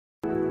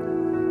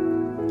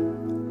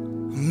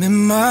I'm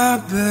in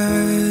my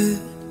bed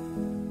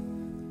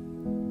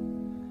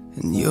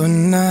and you're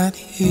not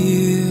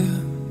here,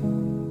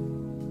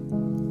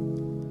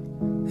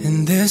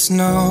 and there's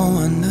no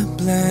one to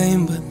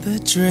blame but the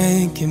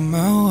drink in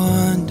my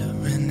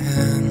wandering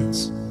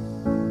hands.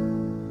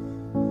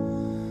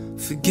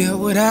 Forget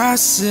what I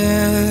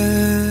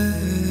said,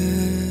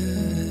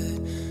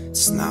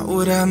 it's not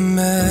what I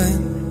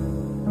meant,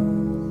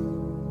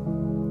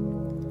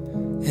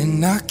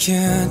 and I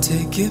can't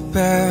take it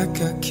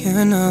back. I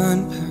can't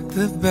unpack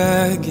the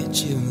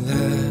baggage you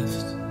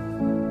left.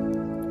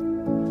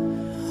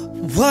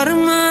 What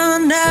am I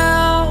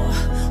now?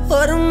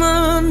 What am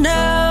I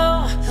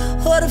now?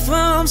 What if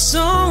I'm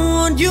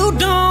someone you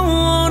don't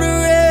want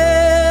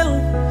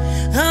around?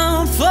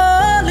 I'm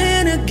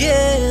falling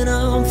again,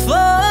 I'm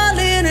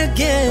falling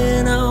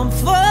again, I'm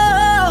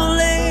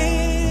falling.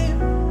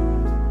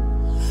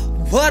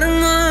 What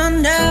am I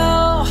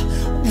now?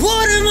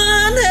 What am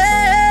I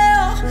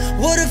now?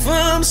 What if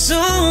I'm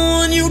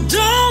someone you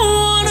don't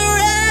want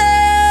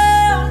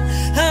around?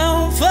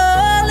 I'm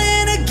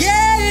falling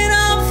again,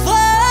 I'm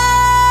falling.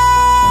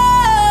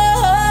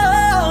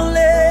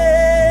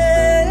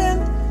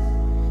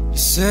 You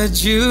said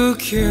you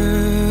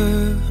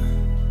cared,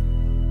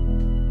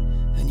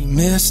 and you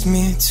missed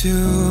me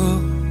too,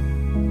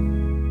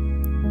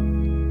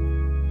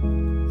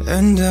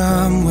 and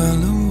I'm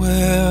well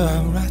aware I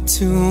write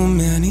too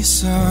many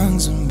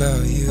songs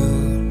about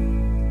you.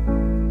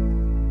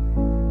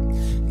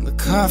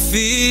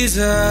 Coffee's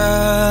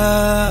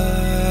out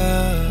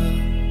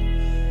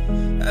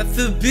at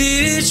the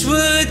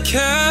Beachwood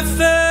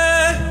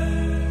Cafe,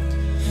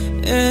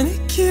 and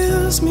it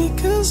kills me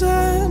 'cause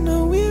I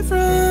know we've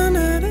run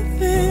out of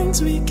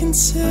things we can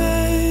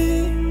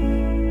say.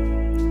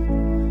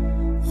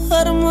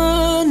 What am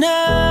I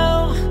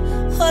now?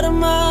 What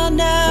am I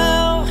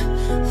now?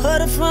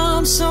 What if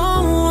I'm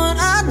someone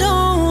I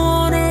don't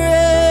want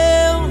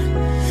around?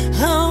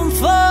 I'm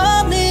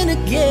falling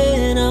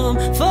again, I'm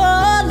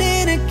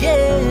falling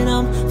again,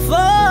 I'm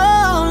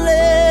falling.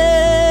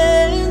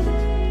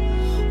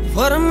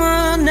 What am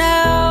I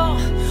now?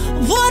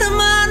 What am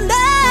I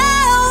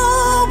now?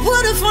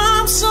 What if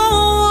I'm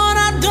someone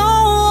I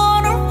don't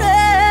want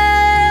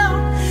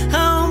around?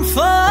 I'm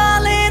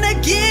falling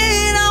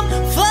again, I'm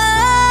falling.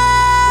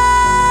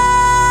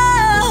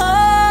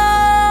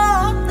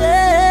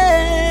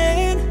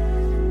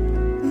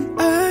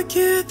 I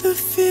get the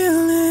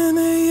feeling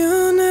that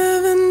you'll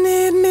never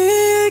need me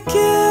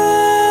again.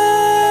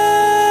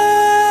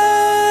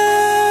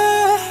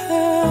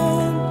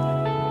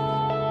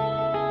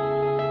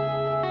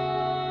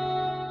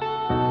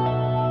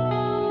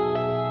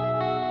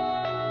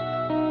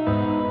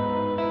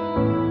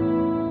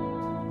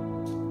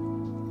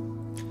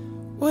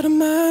 What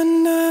am I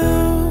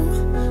now?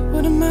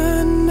 What am I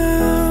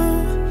now?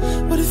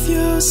 What if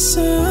you're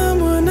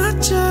someone I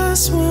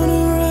just want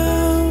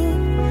around?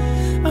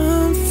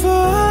 I'm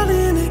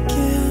falling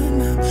again,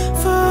 I'm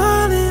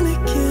falling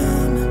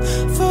again,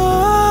 I'm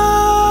falling.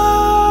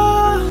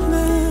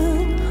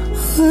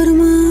 What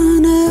am I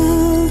now?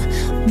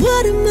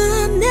 What am I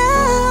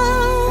now?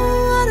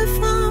 What if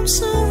I'm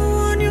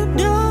someone you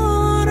don't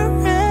want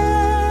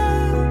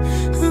around?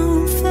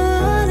 I'm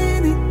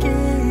falling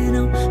again,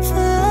 I'm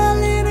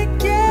falling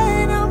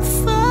again, I'm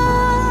falling.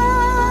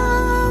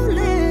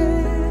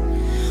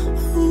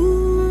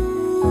 Ooh,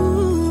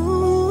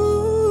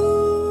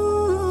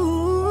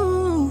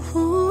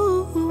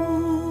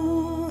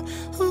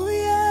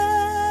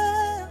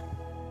 yeah.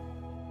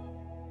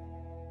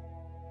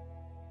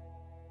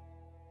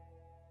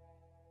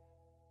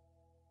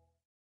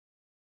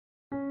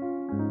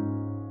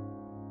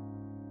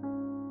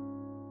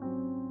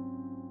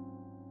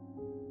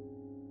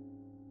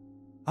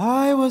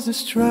 I was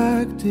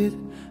distracted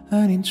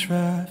and in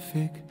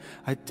traffic.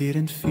 I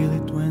didn't feel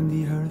it when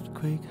the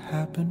earthquake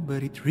happened,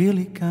 but it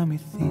really got me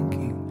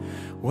thinking.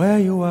 Where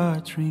you are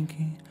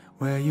drinking,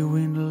 where you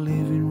in the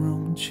living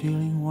room,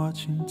 chilling,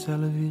 watching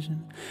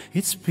television.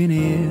 It's been a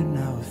year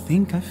now, I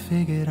think I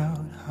figured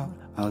out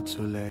how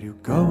to let you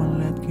go and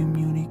let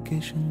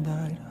communication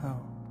die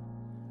out.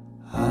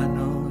 I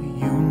know,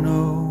 you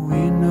know,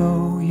 we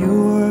know you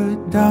were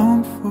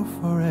down for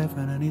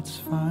forever and it's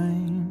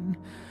fine.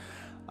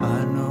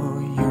 I know,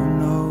 you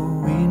know,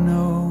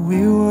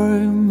 we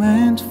were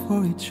meant for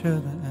each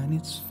other and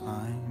it's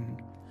fine.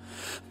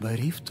 But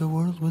if the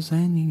world was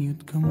ending,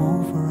 you'd come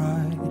over,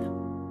 right?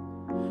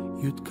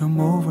 You'd come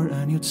over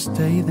and you'd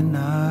stay the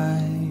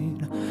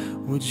night.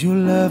 Would you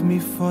love me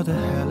for the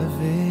hell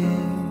of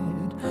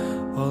it?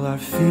 All our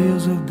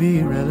fears would be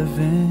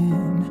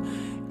irrelevant.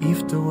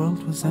 If the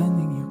world was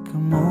ending, you'd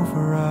come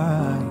over,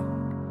 right?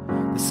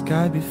 The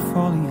sky be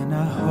falling and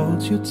I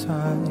hold you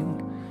tight,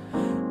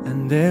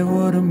 and there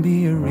wouldn't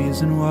be a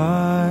reason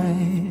why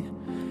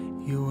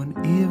you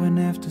wouldn't even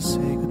have to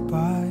say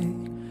goodbye.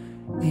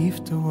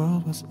 If the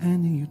world was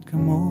ending, you'd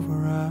come over,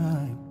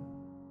 right?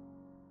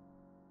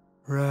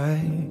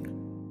 Right.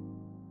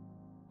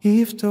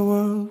 If the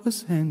world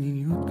was ending,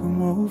 you'd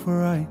come over,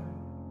 right?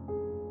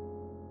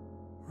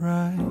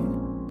 Right.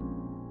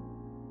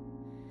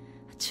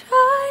 I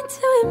try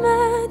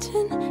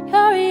imagine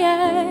your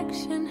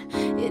reaction.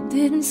 It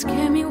didn't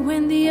scare me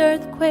when the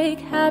earthquake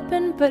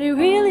happened, but it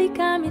really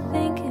got me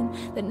thinking.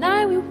 The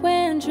night we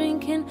went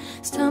drinking,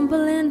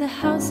 stumbled in the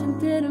house and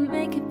didn't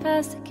make it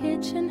past the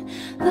kitchen.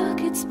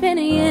 Look, it's been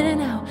a year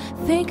now.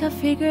 Think I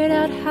figured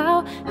out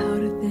how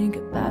to think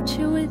about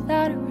you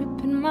without it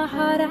ripping my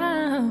heart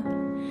out.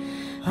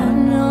 I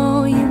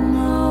know you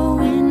know,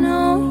 we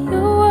know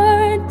you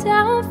weren't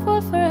down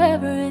for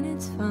forever, and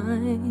it's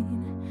fine.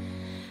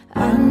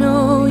 I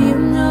know you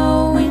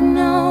know, we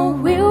know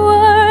we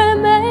were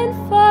meant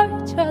for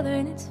each other,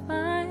 and it's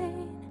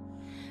fine.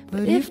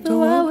 But if the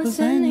world was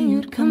ending,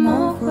 you'd come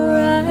over,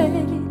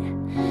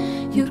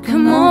 right? You'd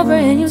come over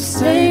and you'd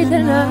stay the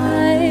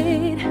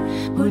night.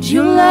 Would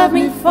you love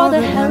me for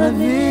the hell of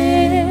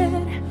it?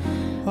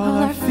 All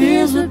our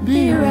fears would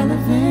be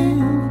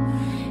irrelevant.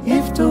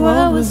 If the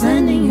world was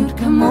ending, you'd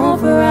come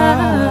over,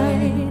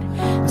 right?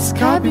 The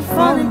sky be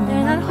falling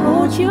and I'd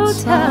hold you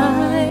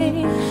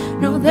tight.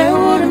 No, there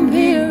wouldn't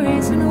be a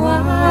reason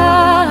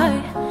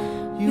why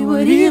you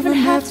would even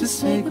have to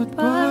say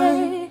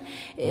goodbye.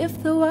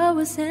 If the world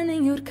was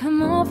ending, you'd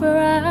come over,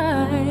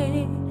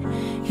 right?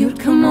 You'd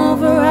come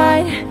over,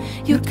 right?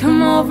 You'd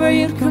come over,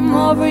 you'd come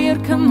over,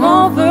 you'd come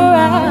over,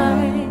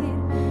 right?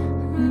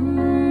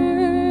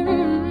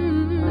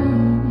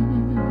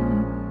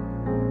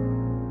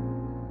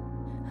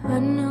 I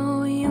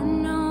know you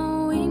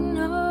know, we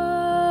know.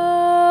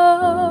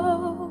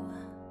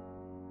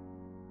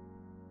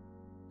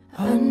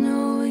 I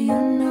know you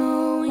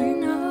know, we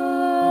know.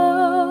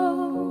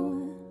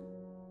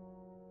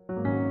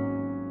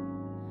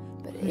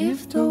 But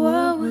if the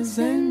world was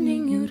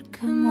ending, you'd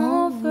come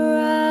over,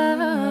 right?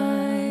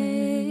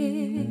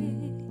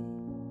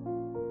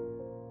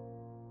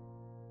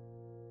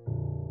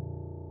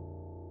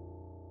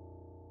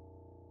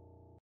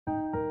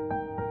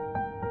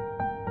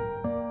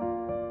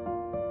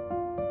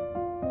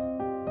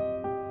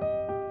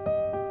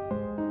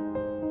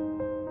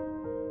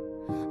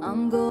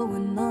 I'm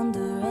going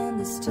under, and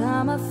this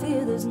time I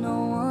fear there's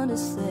no one to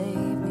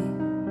save me.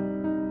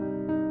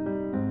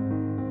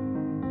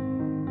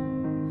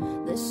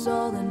 This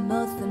all and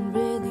nothing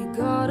really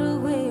got a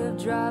way of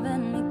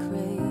driving me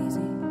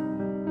crazy.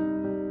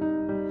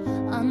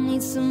 I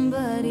need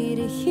somebody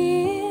to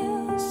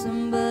hear,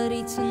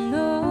 somebody to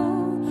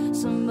know,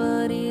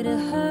 somebody to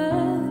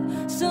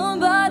have,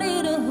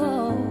 somebody to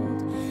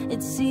hold.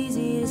 It's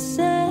easy to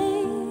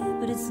say,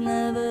 but it's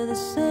never the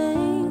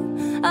same.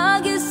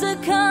 I guess I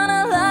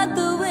kinda like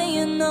the way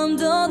you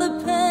numbed all the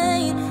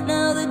pain.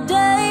 Now the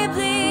day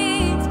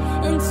bleeds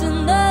into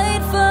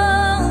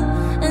nightfall,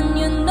 and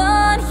you're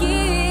not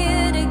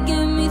here to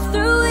get me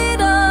through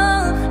it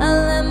all. I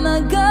let my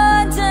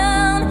guard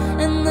down,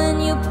 and then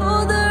you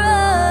pulled the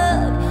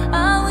rug.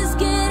 I was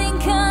getting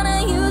kinda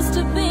used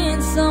to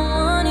being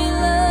someone you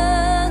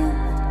loved.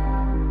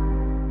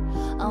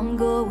 I'm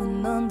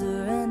going under,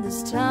 and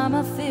this time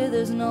I fear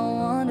there's no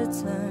one to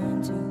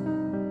turn to.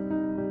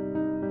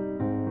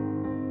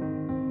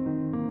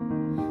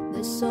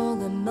 This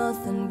all or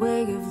nothing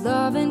way of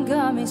loving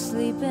got me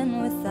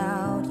sleeping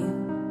without you.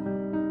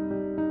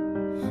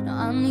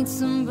 Now I need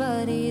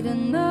somebody to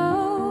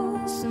know,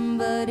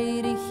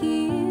 somebody to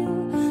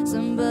heal,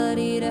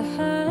 somebody to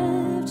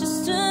have,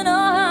 just to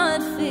know how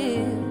it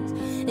feels.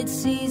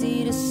 It's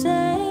easy to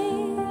say,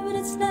 but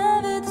it's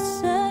never the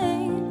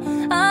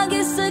same. I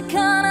guess I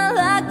kinda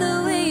like the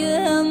way you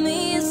help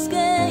me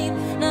escape.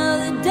 Now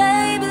the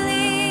day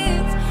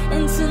bleeds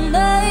into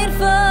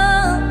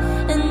nightfall,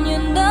 and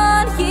you're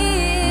not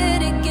here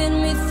to get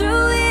me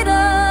through it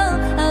all.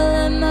 I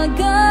let my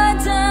guard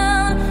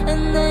down,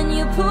 and then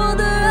you pulled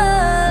the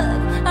rug.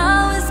 I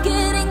was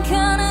getting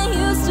kinda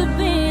used to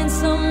being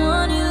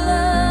someone you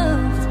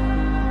loved,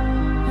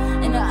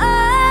 and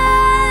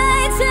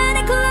I tend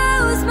to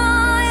close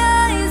my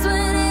eyes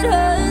when it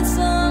hurts.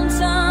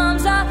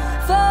 Sometimes I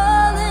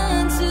fall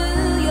into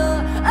your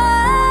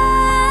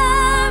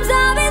arms.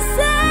 I'll be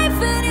safe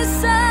in your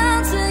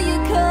sound till you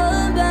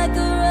come back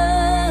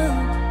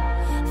around.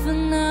 For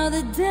now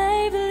the day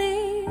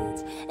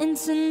bleeds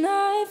into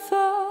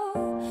nightfall,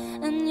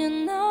 and you're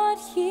not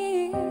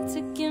here to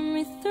get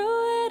me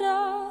through it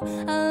all.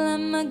 I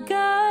let my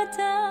guard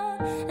down,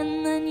 and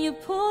then you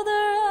pulled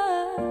the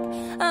rug.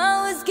 I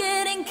was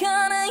getting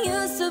kinda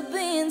used to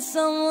being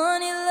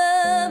someone you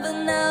love, but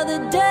now the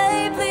day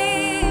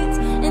bleeds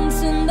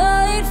into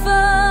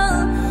nightfall,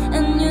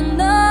 and you're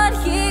not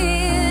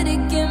here to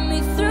get me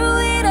through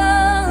it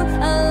all.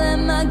 I let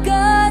my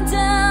guard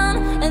down,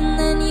 and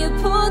then you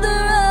pulled the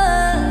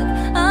rug.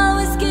 I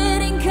was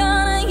getting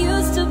kinda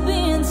used to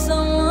being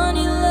someone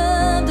you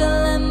loved. I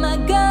let my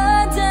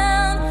guard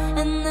down,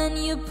 and then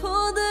you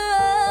pulled the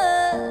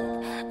rug.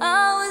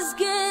 I was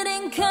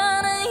getting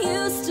kinda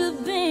used to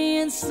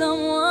being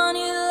someone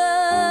you loved.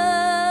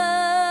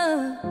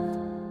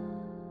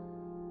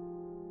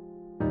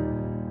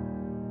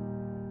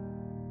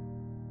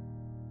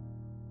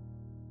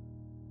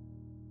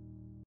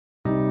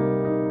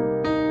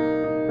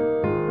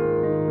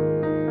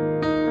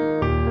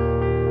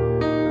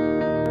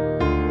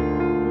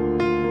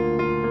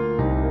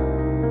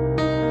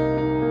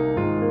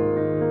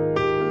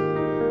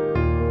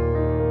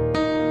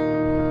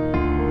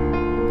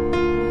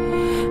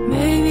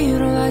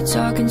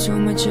 talking too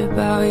much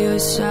about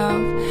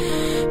yourself.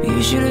 But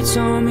you should've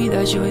told me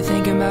that you were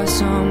thinking about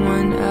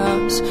someone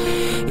else.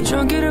 You're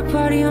drunk at a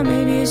party, or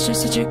maybe it's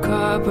just that your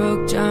car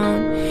broke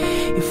down.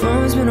 Your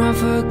phone's been on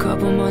for a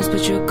couple months,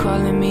 but you're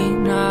calling me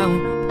now.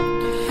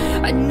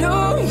 I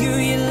know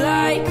you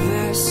like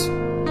this.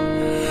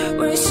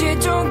 When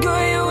shit don't go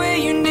your way,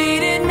 you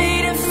needed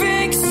me to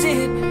fix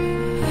it.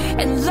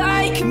 And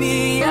like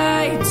me,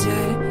 I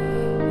did,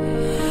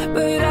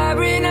 but I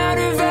ran out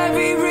of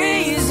every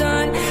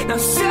reason. Now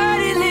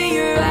suddenly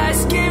you're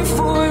asking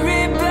for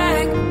it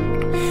back.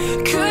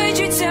 Could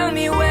you tell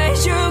me where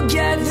you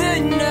get the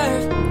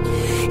nerve?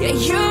 Yeah,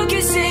 you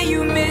can say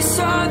you miss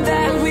all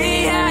that we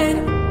had,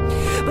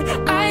 but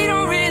I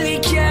don't really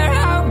care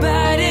how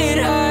bad it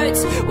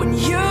hurts when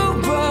you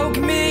broke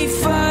me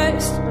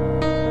first.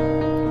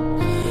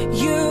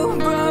 You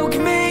broke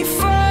me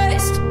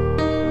first.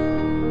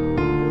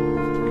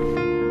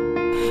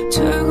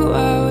 Took a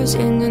while, was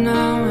in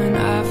denial when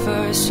I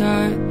first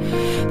heard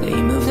that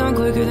you moved on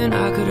quicker than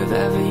I could have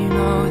ever, you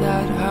know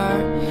that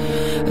hurt.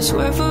 I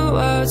swear for a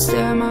while I'd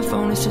stare at my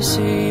phone just to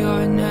see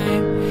your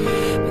name,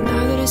 but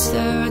now that it's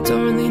there I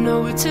don't really know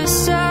what to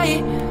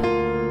say.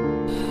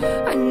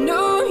 I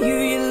know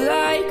you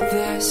like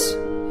this.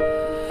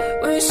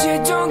 When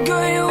shit don't go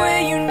your way,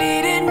 you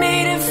needed me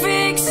to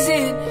fix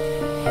it.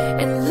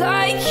 And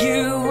like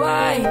you,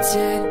 I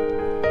did,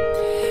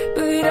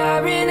 but I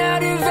ran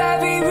out of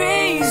every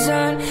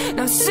reason.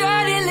 Now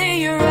suddenly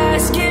you're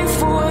asking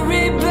for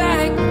it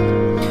back.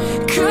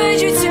 Could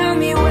you tell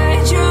me where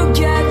you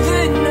get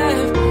the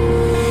nerve?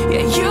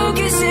 Yeah, you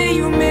can say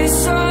you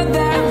miss all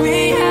that we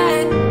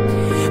had,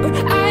 but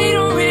I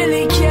don't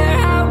really care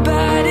how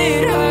bad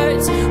it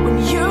hurts when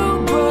you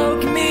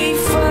broke me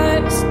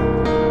first.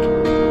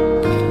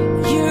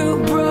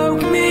 You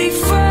broke me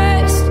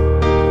first.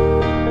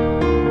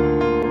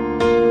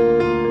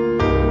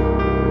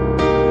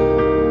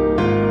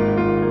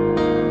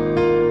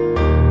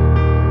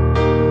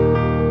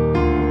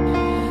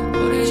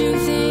 What did you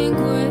think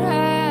would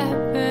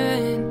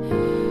happen?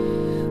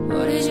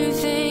 What did you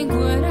think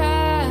would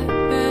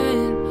happen?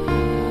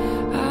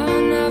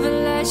 I'll never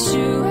let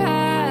you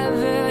have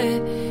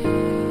it.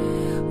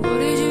 What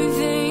did you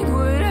think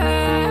would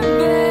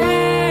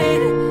happen?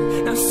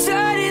 Now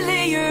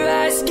suddenly you're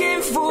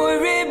asking for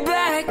it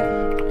back.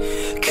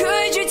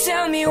 Could you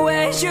tell me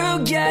where you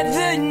get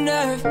the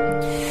nerve?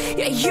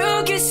 Yeah, you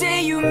can say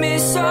you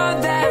miss all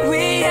that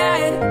we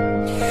had,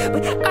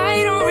 but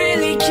I don't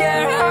really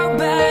care how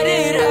bad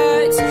it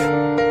hurts.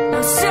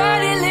 Now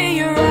suddenly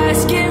you're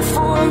asking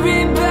for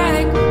it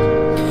back.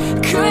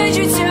 Could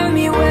you tell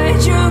me where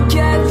you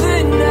get the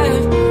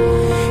nerve?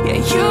 Yeah,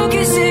 you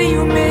can say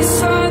you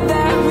miss all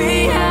that we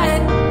had,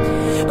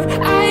 but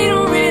I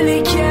don't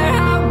really care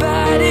how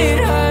bad it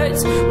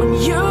hurts when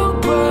you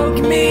broke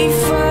me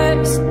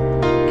first.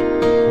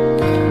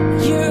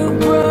 You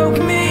broke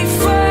me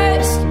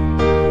first.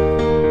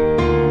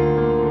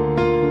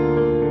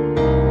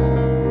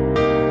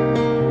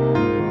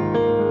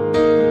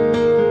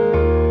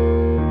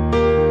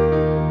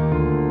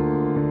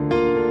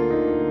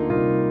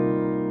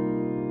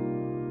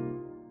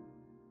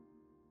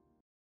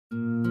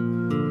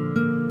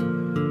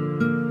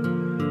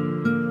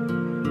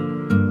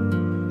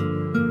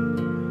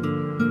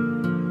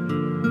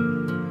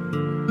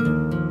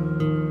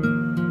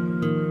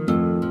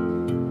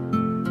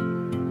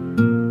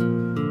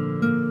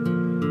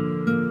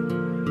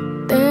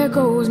 There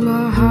goes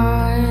my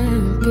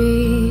heart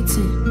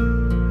beating,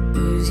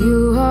 'cause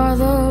you are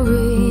the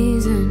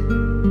reason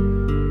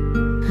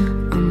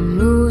I'm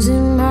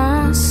losing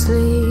my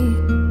sleep.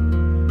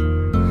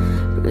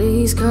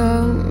 Please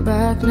come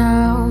back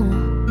now.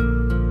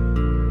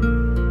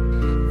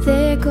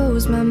 There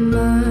goes my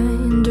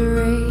mind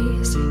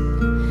racing,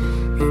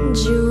 and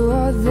you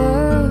are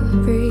the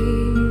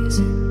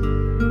reason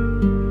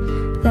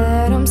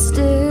that I'm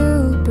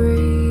still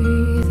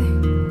breathing.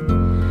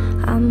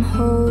 I'm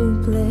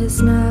hopeless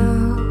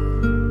now.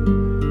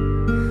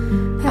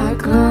 I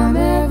climb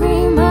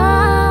every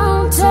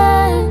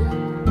mountain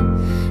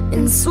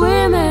and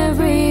swim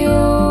every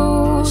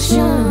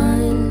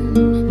ocean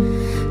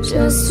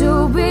just to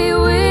be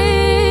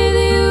with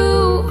you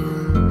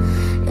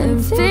and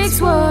fix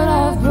what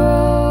I've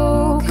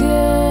broken.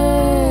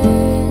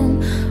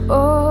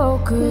 Oh,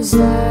 'cause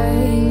I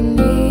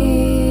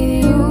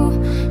need you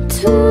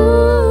to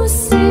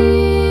see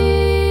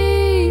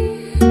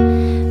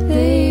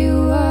that you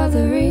are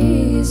the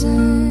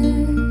reason.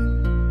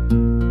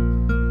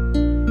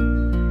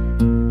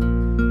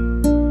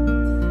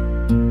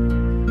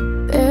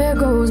 There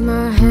goes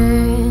my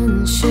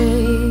hand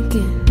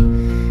shaking,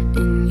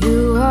 and you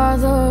are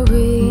the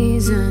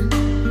reason.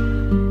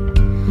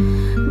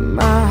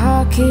 My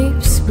heart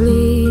keeps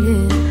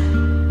bleeding.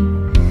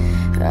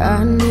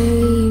 I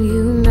need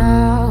you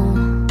now.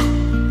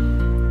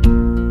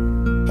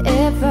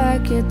 If I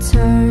could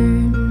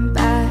turn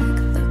back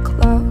the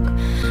clock,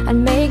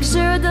 I'd make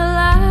sure the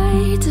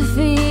light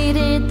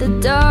defeated the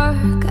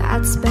dark.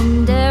 I'd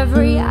spend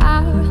every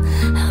hour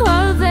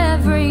of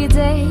every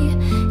day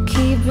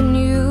keeping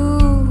you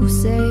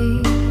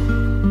safe.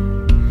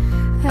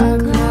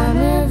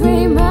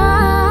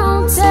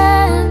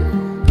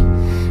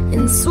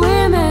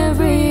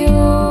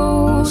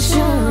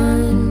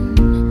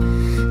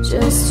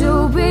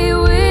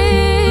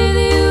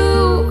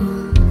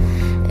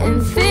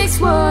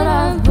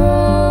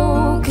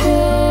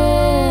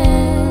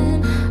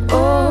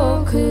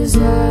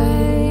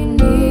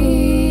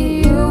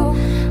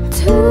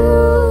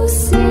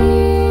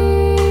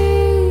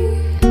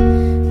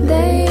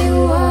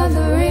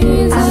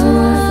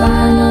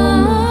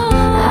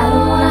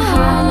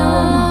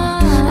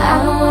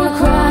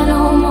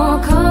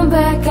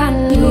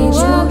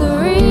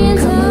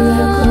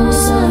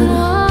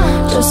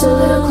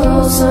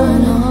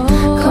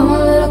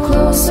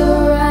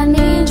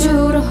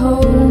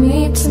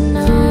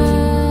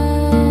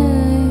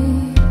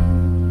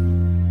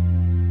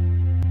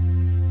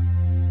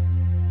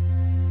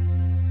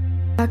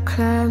 I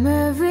climb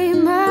every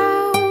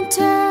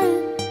mountain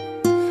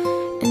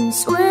and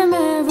swim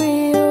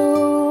every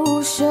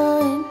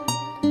ocean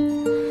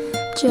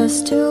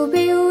just to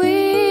be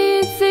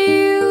with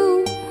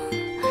you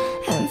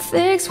and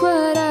fix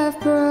what I've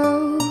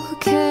broken.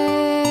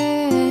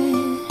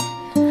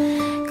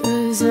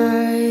 'Cause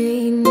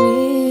I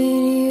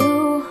need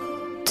you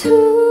to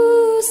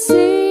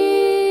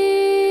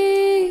see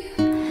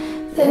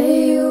that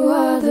you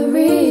are the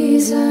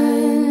reason.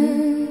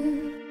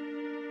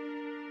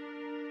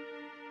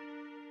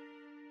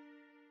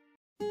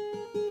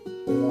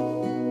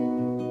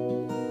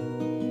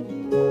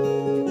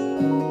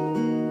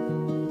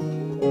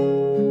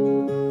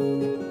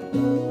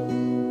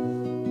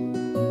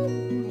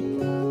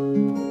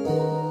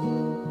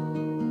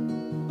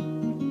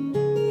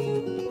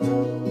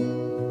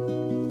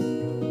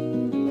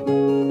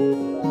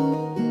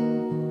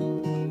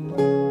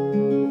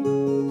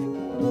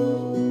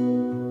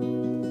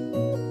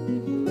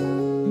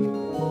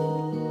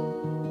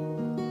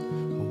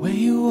 Where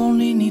you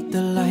only need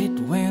the light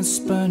when it's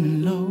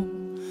burning low,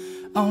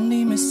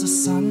 only miss the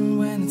sun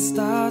when it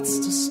starts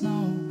to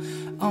snow,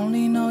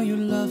 only know you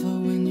love her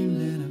when you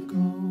let her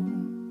go.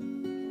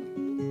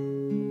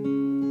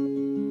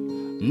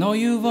 Know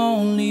you've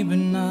only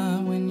been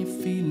high when you're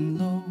feeling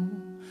low,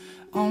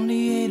 only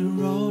hate a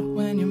road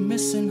when you're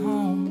missing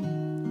home,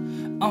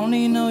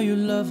 only know you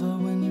love her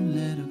when you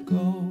let her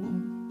go.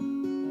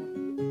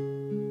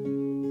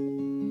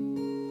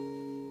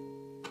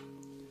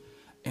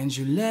 And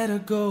you let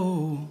her go.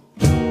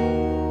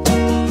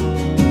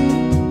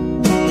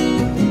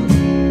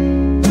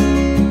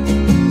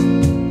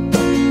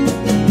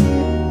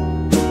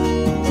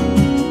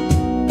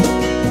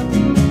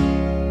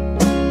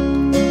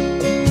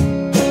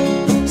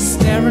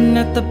 Staring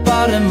at the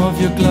bottom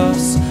of your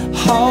glass,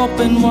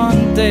 hoping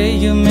one day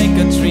you make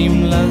a dream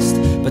last.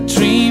 But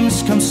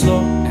dreams come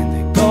slow and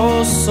they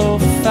go so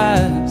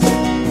fast.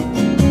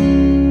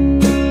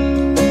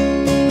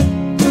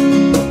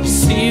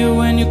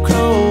 When you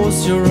close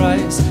your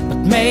eyes, but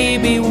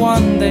maybe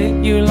one day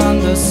you'll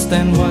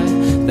understand why,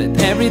 that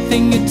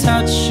everything you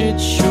touch, it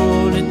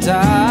surely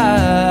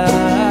dies.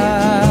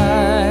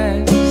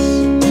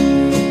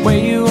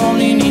 Where you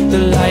only need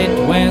the light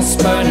when it's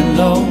burning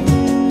low,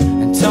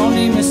 and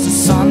only miss the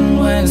sun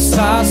when it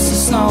starts to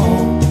snow,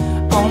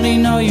 only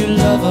know you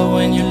love her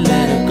when you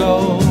let her go.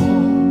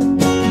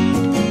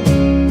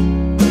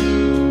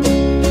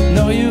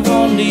 Know you've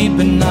only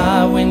been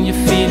high when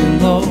you're feeling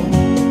low,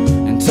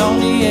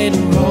 only hate a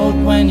road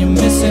when you're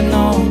missing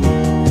home,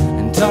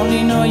 and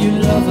only know you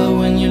love her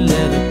when you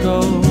let her go.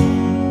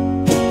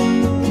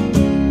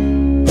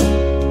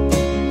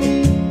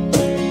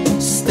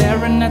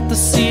 Staring at the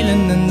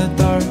ceiling in the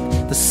dark,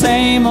 the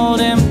same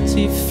old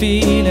empty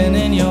feeling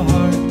in your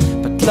heart.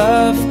 But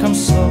love comes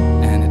slow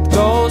and it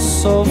goes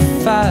so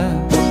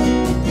fast.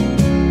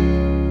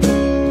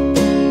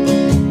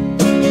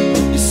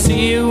 You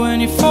see it when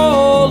you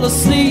fall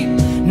asleep,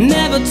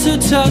 never to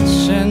touch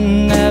and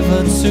never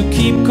to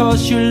keep,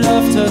 'cause you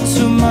loved her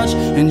too much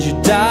and you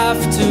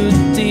dive too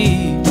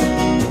deep.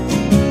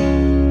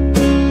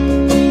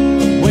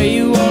 Where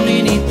you only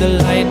need the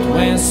light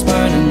when it's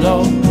burning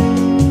low,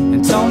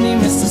 and only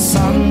miss the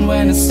sun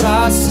when it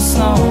starts to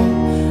snow,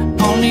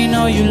 only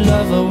know you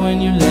love her when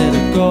you let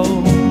her go.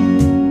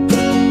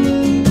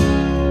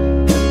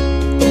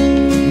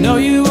 Know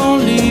you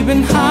only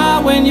been high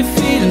when you're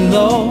feeling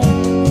low,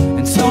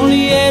 it's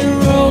only hate a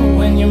road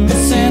when you're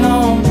missing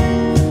home,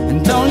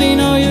 and only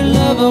know you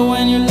love her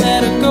when you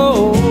let her go.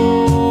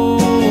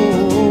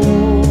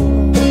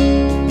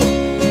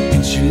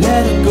 And you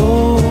let her go.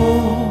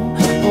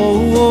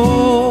 Oh,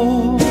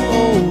 oh,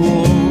 oh,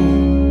 oh.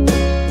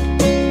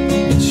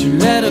 And you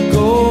let her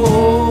go.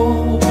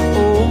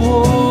 Oh,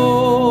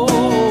 oh,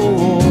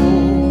 oh.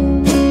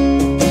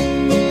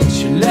 And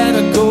you let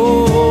her go.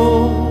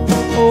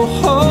 Oh,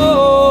 oh.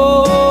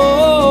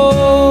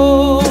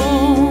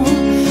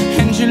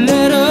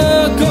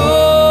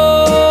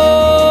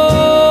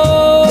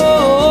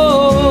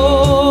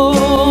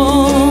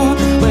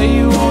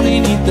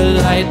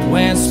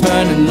 When it's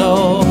burning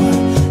low,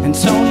 and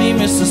only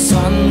miss the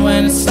sun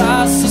when it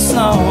starts to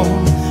snow,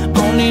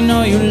 only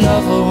know you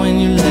love her when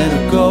you let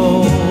her go.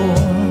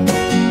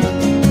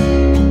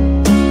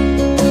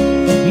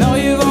 Know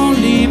you've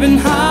only been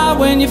high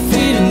when you're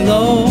feeling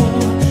low,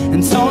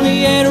 and only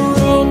hate a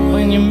road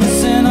when you're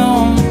missing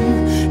home,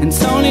 and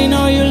only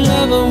know you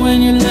love her when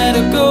you let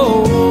her go.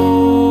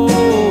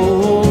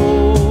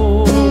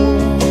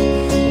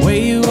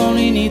 Where you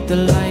only need the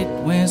light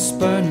when it's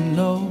burning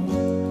low,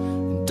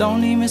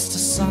 only miss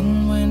the sun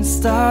when it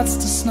starts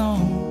to snow,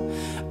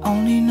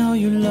 only know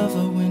you love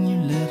her when you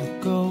let her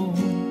go.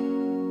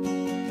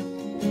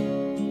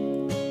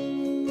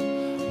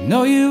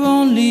 Know you've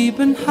only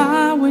been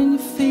high when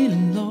you're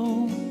feeling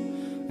low,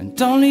 and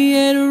only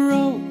hit a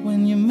road when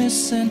you're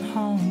missing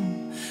home,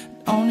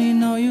 only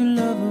know you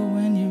love her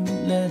when you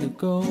let her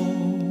go.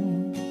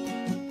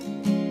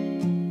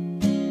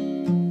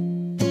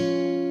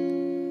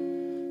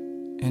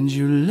 And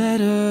you let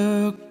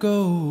her go.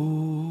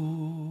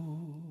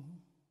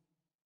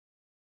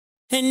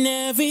 And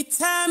every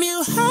time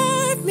you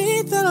hurt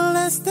me, the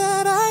less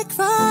that I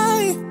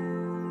cry.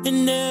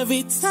 And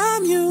every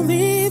time you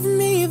leave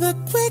me, the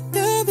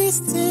quicker these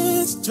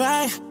tears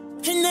dry.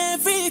 And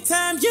every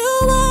time you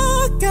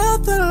walk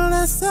out, the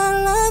less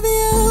I love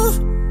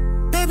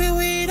you. Baby,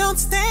 we don't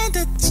stand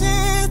a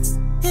chance.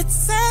 It's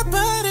sad,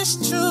 but it's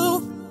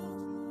true.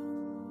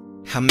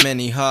 How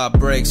many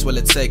heartbreaks will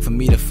it take for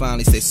me to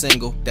finally stay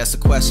single? That's a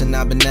question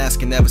I've been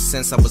asking ever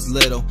since I was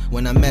little.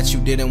 When I met you,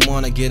 didn't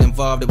wanna get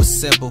involved, it was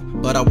simple.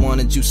 But I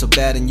wanted you so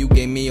bad and you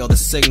gave me all the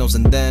signals.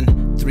 And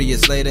then, 3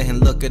 years later, and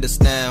look at us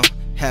now,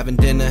 having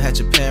dinner at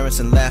your parents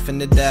and laughing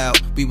it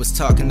out. We was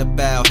talking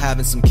about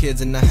having some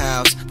kids in the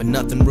house, but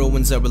nothing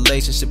ruins a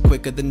relationship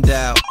quicker than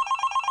doubt.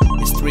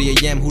 It's 3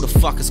 AM, who the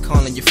fuck is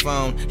calling your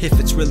phone? If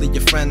it's really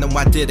your friend, then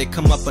why did it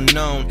come up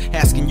unknown?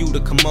 Asking you to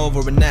come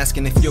over and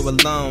asking if you're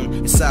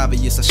alone. It's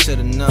obvious I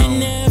should've known.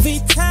 And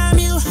every time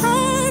you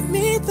hurt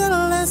me, the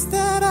less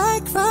that I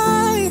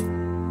cry.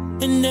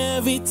 And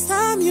every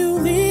time you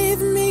leave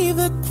me,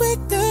 the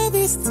quicker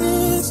these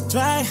tears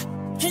dry.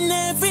 And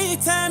every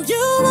time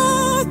you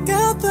walk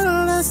out, the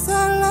less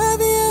I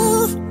love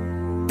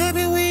you.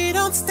 Baby, we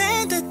don't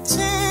stand a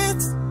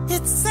chance.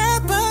 It's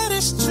sad, but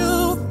it's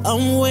true.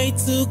 I'm way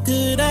too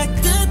good at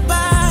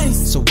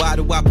goodbyes. So why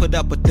do I put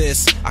up with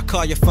this? I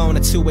call your phone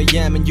at 2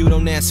 AM and you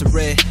don't answer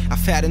it.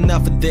 I've had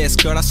enough of this,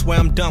 girl, I swear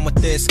I'm done with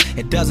this.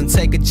 It doesn't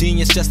take a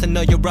genius just to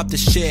know you're up to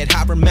shit.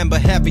 I remember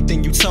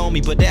everything you told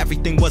me, but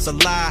everything was a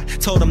lie.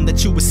 Told him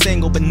that you were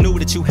single, but knew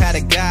that you had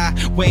a guy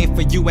waiting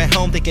for you at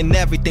home, thinking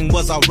everything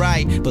was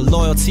alright. But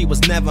loyalty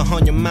was never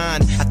on your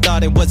mind. I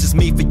thought it was just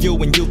me for you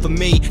and you for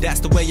me.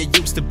 That's the way it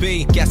used to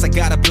be. Guess I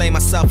gotta blame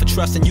myself for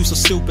trusting you so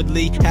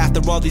stupidly.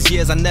 After all these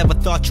years, I never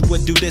thought you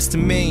would do this to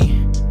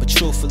me. But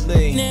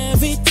truthfully, and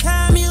every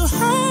time you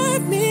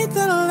hurt me,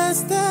 the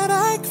less that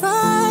I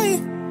cry.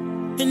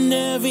 And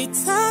every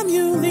time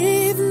you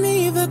leave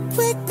me, the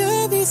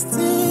quicker these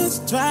tears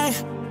dry.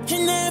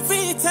 And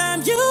every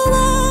time you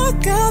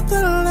walk out,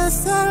 the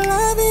less I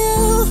love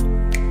you.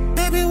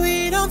 Baby,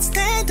 we don't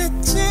stand a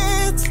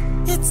chance.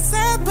 It's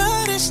sad,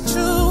 but it's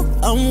true.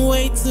 I'm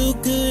way too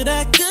good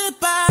at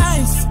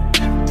goodbyes.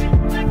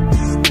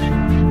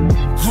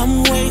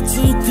 I'm way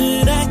too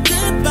good at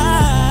goodbyes.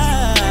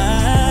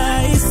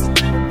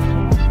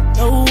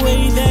 The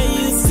way that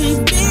you see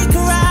me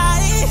cry,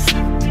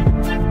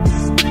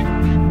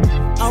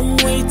 I'm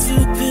way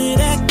too good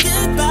at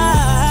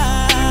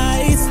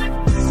goodbyes.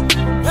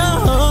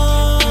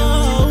 Oh,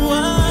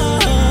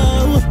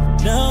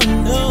 no,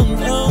 no,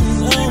 no,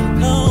 no,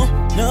 no, no,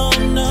 no,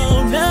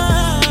 no,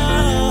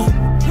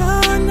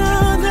 no,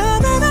 no,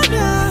 no,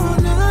 no,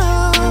 no.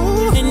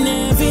 And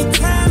every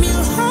time you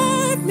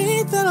hurt me,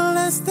 the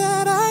less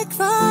that I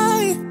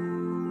cry.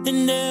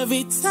 And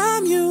every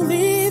time you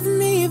leave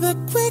me, the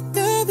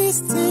quicker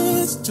these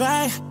tears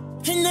dry.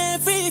 And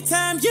every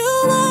time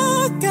you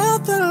walk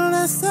out, the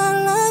less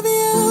I love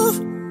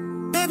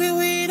you. Baby,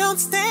 we don't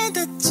stand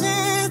a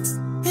chance.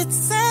 It's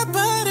sad,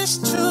 but it's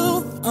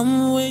true.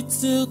 I'm way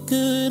too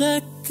good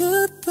at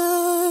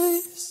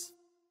goodbyes.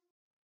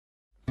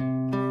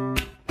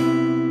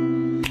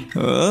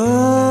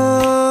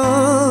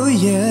 Oh,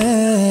 yeah.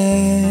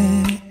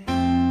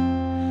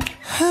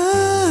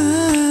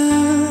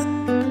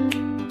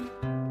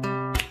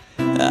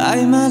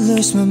 I might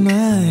lose my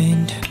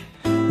mind,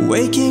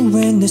 waking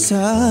when the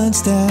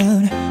sun's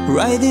down,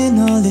 riding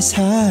all these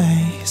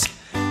highs,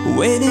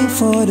 waiting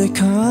for the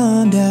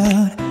calm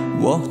down.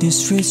 Walk the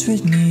streets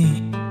with me,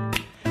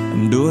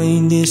 I'm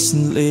doing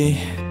decently,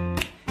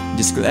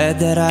 just glad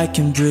that I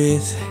can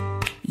breathe.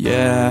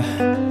 Yeah,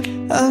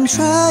 I'm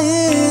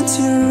trying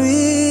to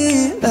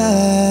realize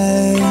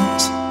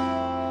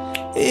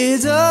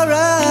it's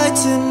alright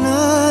to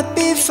not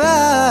be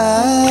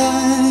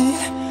fine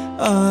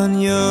on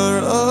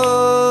your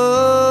own.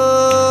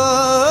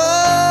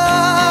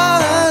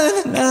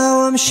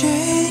 Now I'm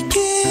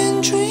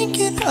shaking,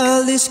 drinking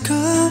all this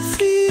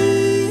coffee.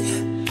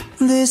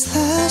 These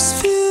last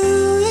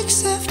few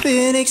weeks have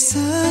been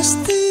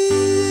exhausting.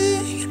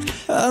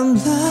 I'm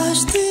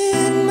lost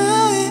in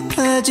my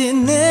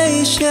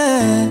imagination,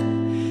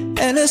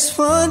 and there's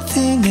one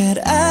thing that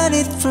I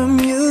need from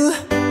you.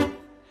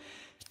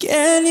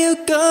 Can you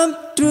come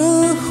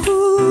through?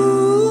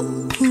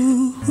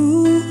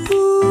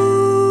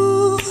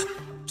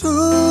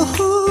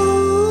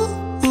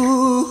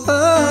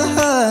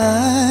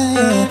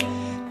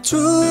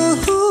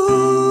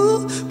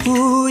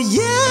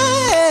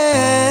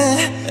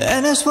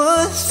 There's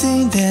one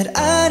thing that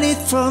I need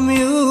from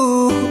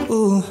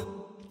you.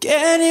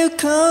 Can you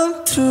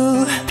come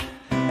through?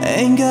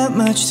 Ain't got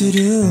much to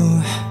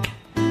do.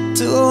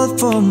 Too old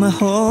for my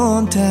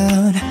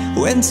hometown.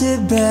 Went to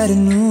bed at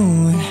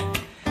noon.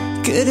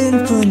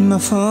 Couldn't put my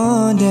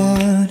phone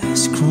down.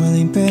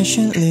 Scrolling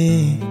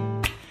patiently,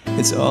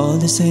 it's all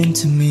the same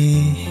to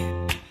me.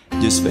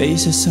 Just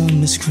faces on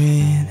the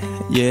screen,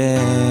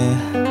 yeah.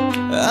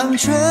 I'm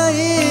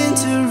trying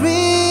to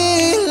realize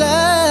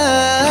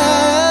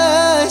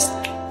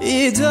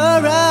it's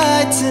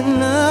alright to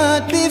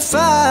not be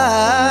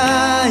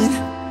fine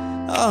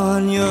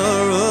on your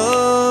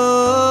own.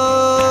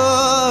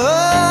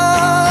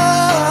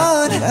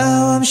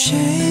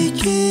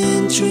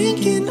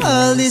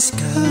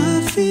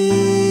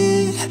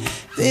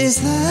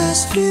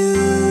 last few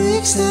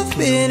weeks have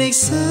been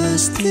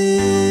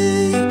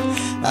exhausting.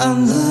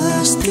 I'm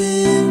lost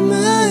in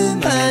my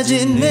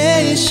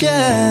imagination,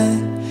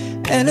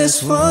 and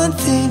there's one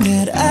thing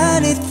that I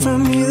need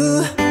from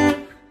you.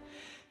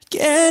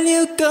 Can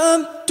you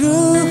come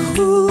through?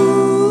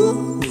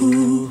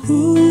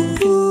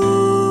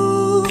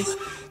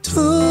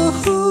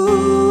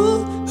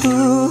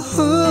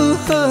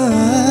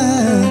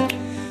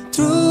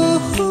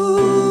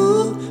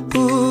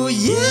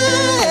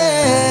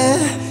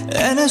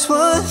 There's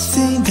one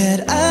thing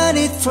that I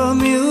need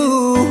from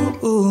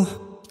you.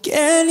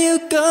 Can you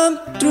come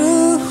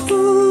through?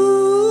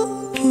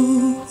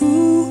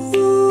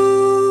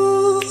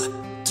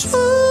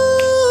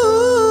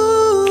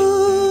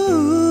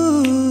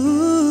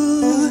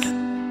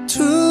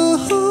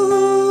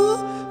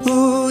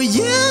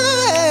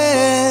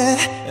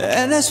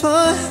 And there's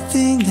one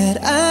thing that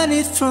I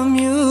need from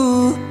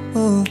you.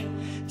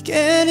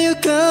 Can you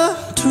come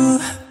through?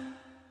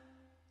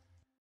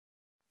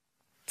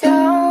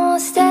 Don't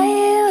stay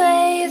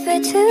away for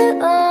too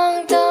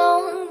long,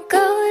 don't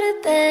go to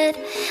bed.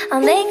 I'll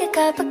make a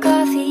cup of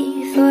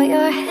coffee for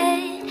your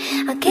head.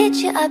 I'll get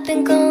you up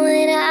and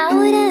going out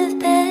of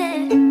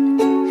bed.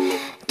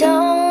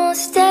 Don't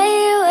stay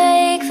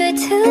awake for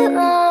too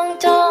long,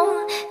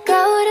 don't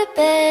go to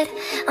bed.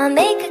 I'll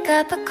make a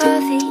cup of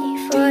coffee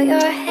for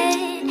your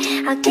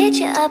head. I'll get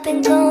you up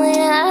and going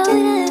out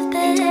of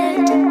bed.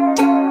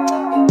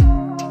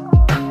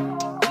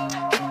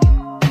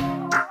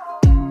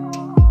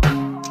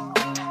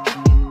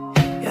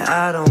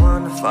 I don't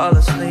wanna fall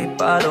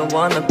asleep, I don't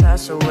wanna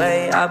pass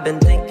away. I've been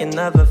thinking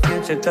of a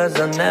future cause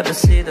I'll never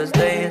see those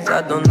days.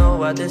 I don't know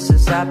why this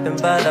has happened,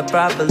 but I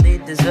probably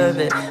deserve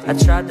it. I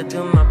tried to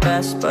do my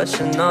best, but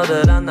you know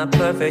that I'm not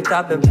perfect.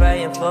 I've been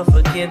praying for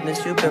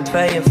forgiveness, you've been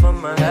praying for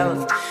my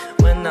health.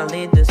 When I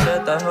leave this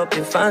earth, I hope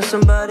you find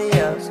somebody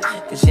else.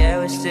 Cause yeah,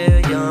 we're still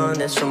young,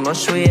 there's so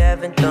much we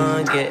haven't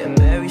done. Getting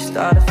married,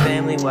 start a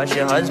family, watch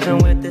your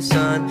husband with the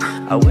son.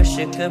 I wish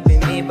it could be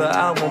me, but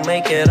I won't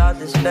make it out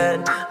this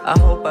bed. I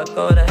hope I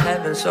go to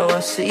heaven, so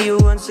I'll see you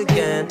once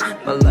again.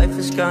 My life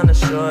is kinda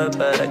short,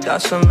 but I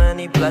got so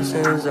many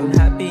blessings. I'm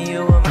happy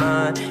you are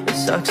mine, it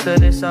sucks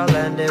that it's all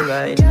ended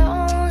right.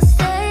 Don't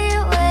stay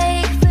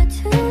awake for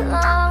too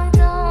long,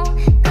 don't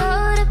go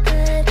to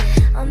bed.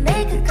 I'll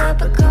make a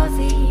cup of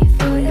coffee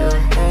for your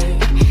head.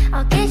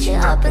 I'll get you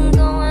up and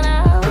going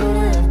out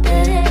of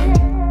bed.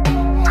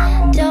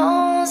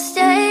 Don't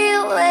stay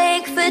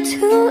awake for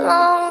too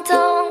long,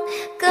 don't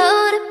go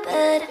to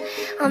bed.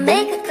 I'll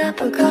make a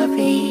cup of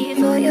coffee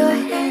for your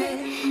head.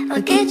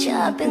 I'll get you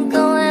up and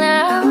going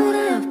out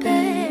of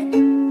bed.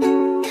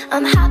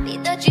 I'm happy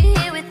that you're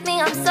here with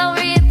me, I'm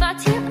sorry if I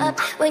tear up.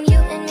 When you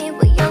and me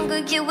were younger,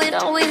 you would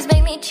always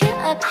make me cheer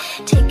up.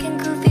 Taking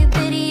goofy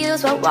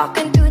videos while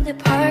walking through the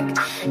park.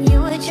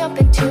 You would jump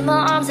into my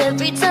arms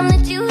every time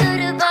that you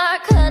heard a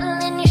bark. Cuddle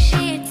in your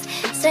sheets,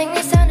 sang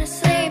me sound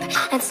asleep,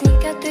 and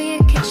sneak out through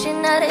your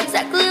kitchen at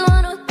exactly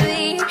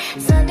 103.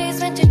 Sundays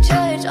went to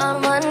church,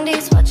 on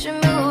Mondays watch a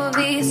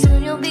movie.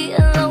 Soon you'll be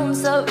alone,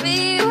 sorry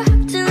you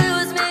have to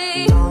lose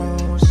me.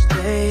 Don't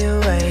stay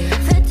away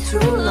For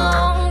too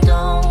long,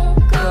 don't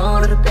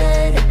go to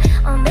bed.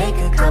 I'll make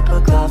a cup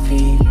of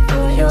coffee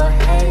for your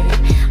head.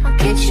 I'll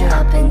get you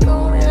up and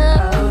going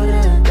out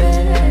of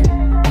bed.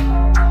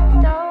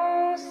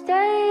 Don't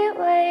stay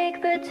awake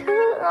for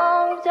too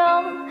long,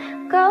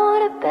 don't go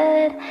to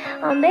bed.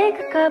 I'll make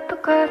a cup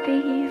of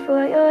coffee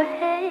for your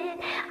head.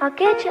 I'll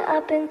get you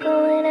up and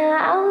going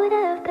out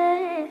of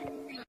bed.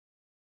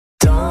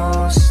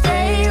 Don't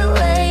stay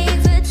awake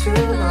for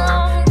too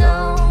long,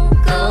 don't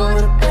go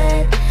to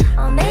bed.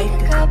 I'll make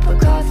a cup of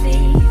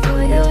coffee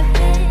for your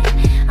head.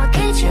 I'll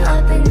get you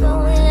up and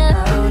going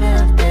out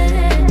of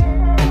bed.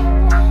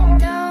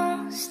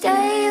 Don't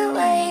stay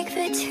awake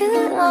for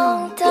too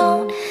long,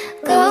 don't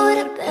go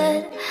to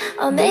bed.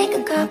 I'll make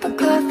a cup of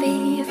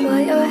coffee for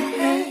your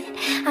head.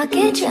 I'll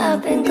get you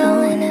up and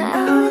going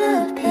out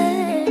of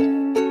bed.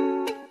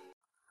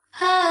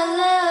 I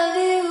love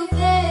you,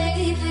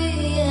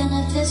 baby, and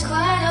if it's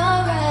quite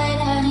alright,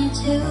 I need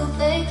to,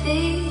 baby.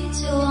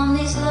 So on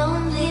these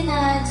lonely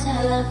nights, I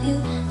love you,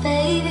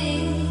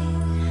 baby.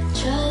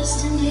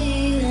 Trust in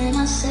me when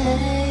I say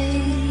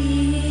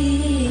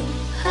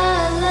I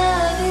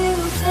love you,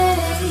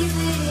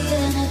 baby,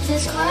 and if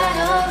it's quite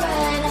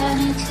alright, I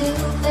need to,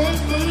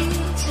 baby.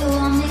 So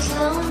on these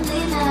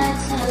lonely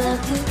nights, I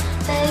love you,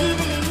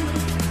 baby.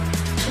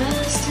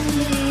 Trust in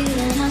me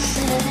when I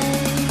say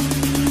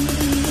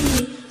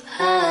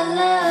I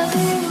love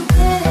you,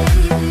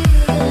 baby,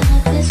 and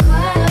if it's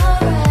quite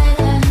alright,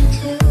 I need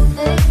to,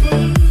 baby.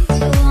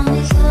 So on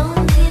these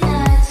lonely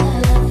nights, I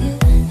love you,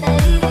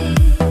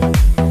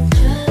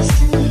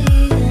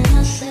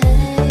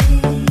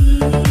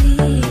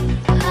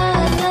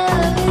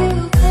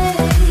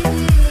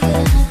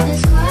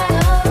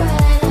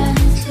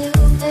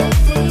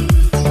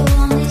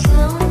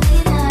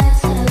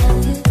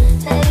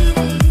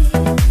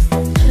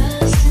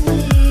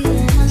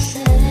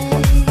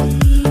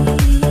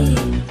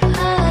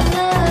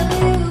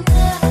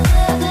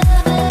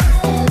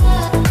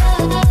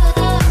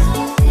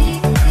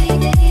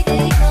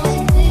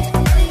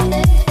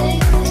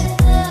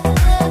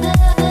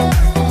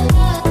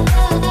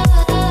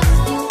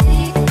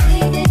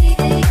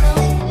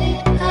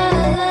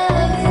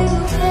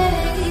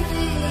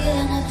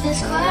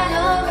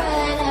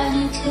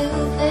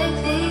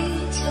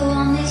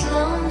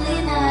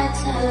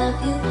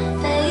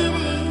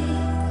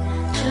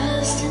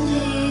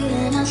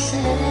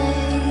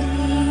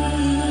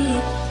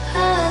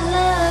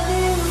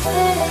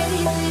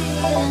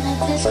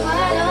 it's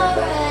quite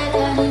alright.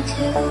 I need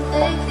you,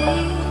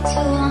 baby.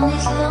 So on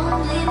these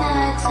lonely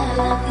nights, I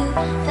love you,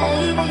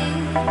 baby.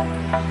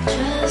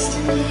 Trust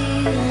in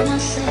me when I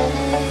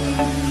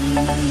say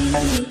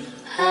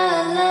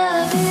I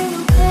love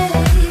you,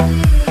 baby.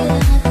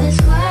 And if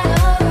it's quite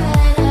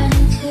alright, I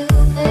need you,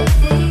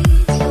 baby.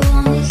 So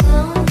on these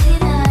lonely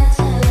nights,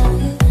 I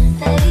love you,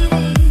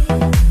 baby.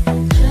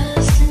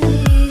 Trust in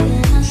me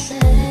when I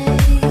say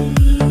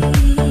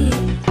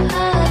I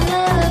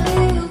love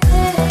you,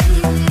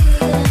 baby.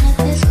 And if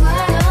it's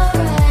quite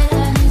alright,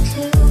 I need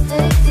you,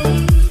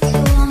 baby. So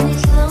on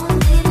these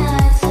lonely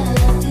nights, I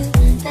love you,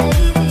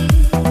 baby.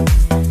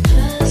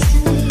 Trust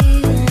in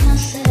me when I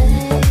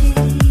say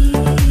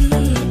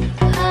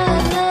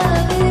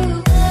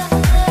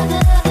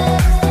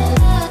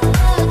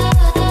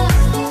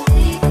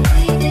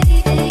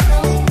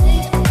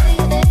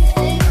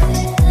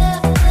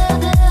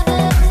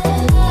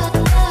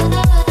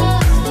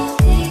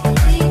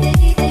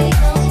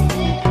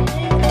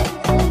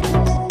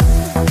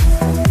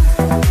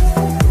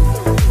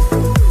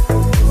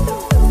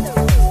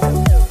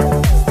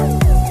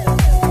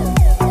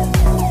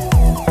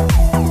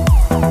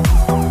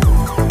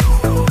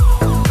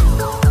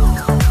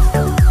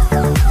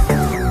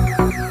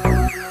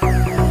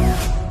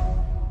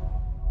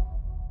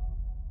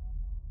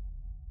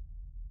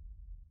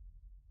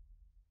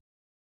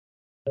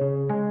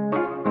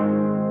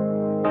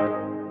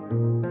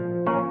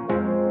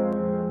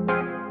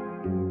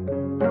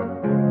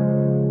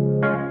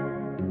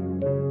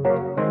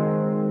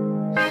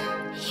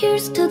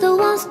Here's to the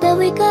ones that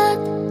we got.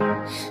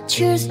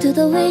 Cheers to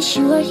the wish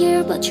you are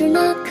here but you're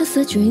not. Cause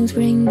the drinks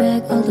bring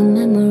back all the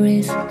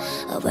memories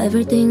of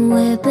everything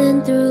we've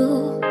been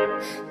through.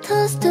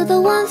 Toast to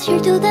the ones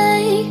here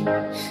today.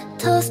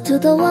 Toast to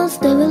the ones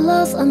that we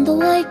lost on the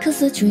way. Cause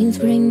the dreams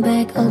bring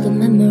back all the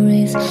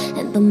memories.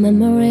 And the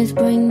memories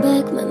bring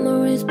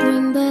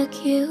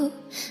back you.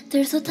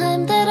 There's a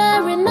time that I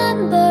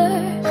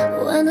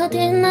remember when I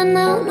did not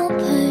know no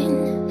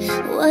pain,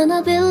 when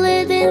I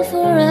believed in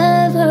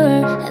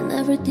forever and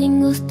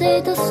everything will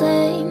stay the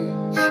same.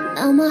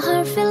 Now my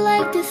heart feel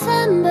like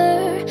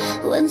December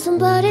when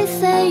somebody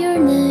say your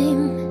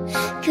name.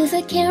 Cause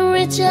I can't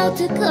reach out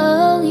to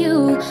call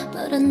you,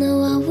 but I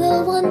know I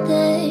will one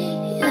day,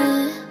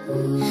 yeah.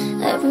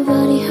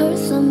 Everybody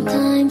hurts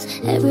sometimes,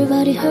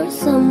 everybody hurts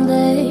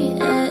someday,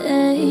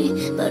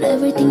 but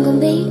everything gon'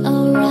 be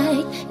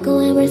alright. Go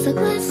and raise a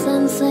glass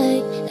and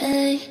say,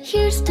 hey.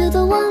 Here's to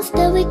the ones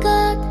that we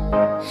got.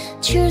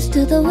 Cheers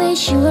to the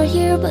wish you are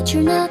here but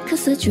you're not.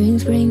 Cause the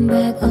drinks bring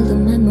back all the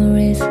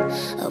memories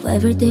of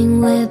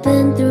everything we've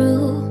been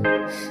through.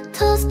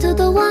 Toast to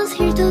the ones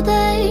here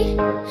today.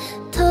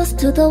 Toast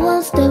to the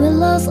ones that we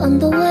lost on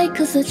the way.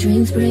 Cause the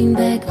drinks bring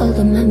back all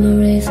the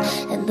memories.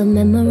 And the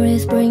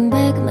memories bring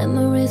back you.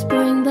 Memories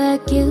bring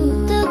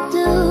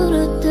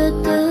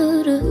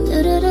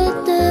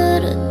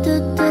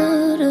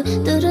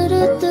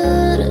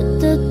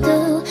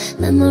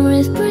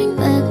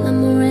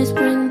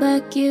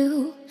back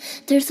you.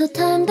 There's a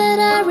time that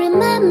I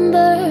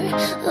remember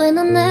when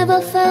I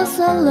never felt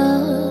so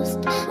lost,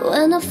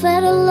 when I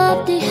felt a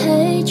love the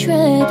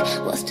hatred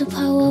was too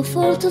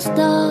powerful to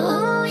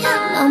stop.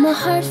 Now my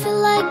heart feel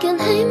like an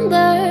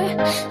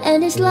ember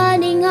and it's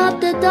lighting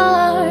up the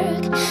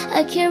dark.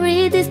 I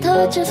carry these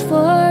torches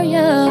for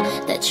you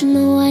that you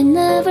know I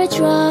never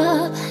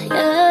drop,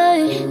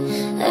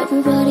 yeah.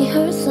 Everybody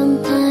hurts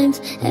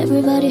sometimes,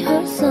 everybody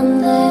hurts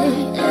someday,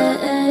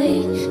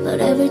 but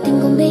everything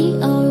gon' be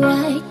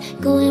alright.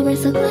 Go and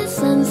raise a glass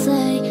and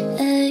say,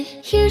 hey.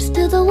 Here's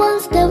to the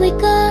ones that we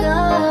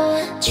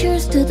got.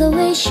 Cheers to the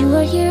wish you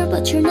are here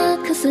but you're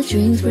not. Cause the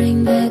drinks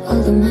bring back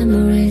all the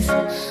memories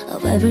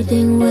of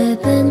everything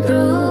we've been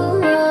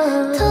through.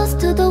 Toast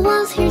to the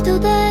ones here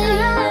today.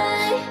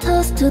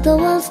 Toast to the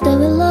ones that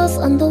we lost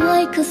on the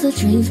way. Cause the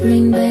drinks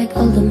bring back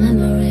all the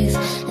memories.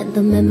 And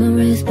the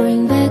memories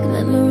bring back you.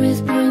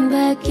 Memories bring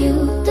back you.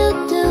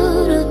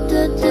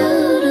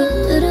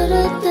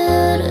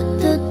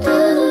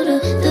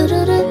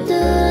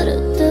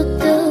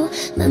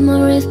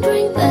 Memories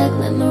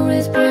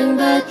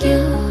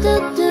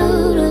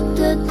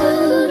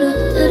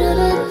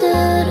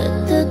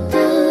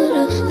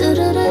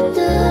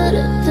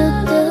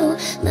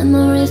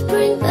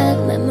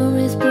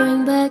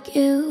bring back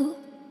you.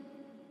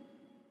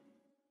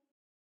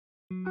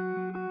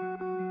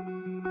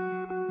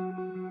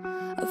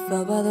 I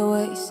fell by the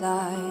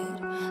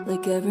wayside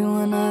like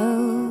everyone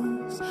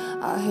else.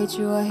 I hate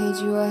you, I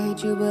hate you, I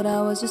hate you, but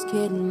I was just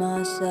kidding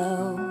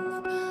myself.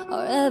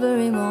 Or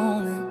every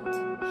moment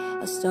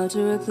I start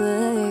to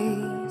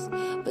replace,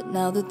 but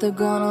now that they're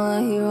gone, all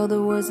I hear are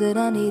the words that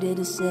I needed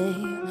to say.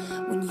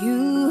 When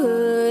you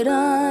hurt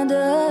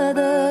under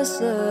the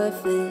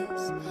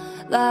surface,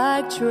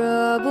 like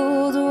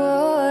troubled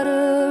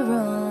water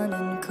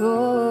running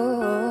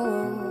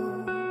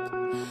cold.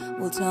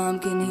 Well, time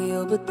can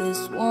heal, but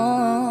this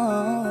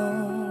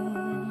won't.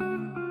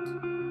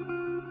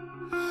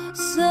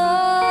 So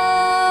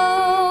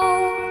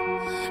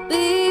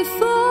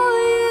before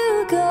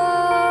you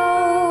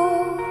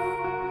go,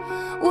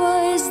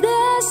 was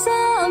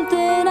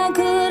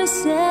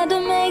have said to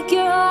make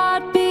your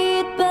heart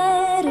beat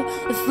better.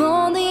 If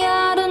only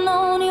I'd have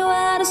known you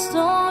had a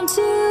storm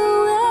to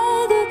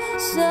weather.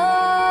 So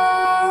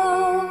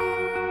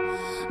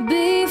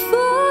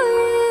before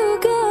you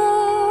go,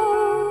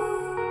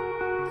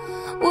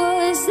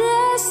 was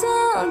there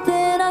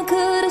something I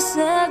could have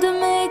said to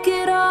make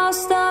it all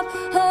stop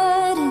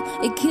hurting?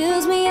 It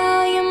kills me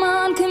how your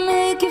mind can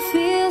make you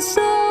feel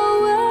so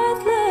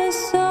worthless.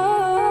 So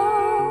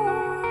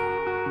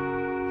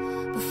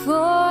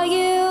before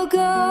you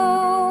go,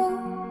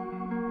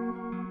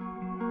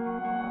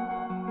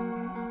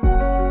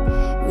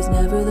 it was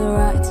never the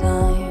right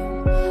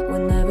time.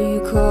 Whenever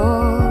you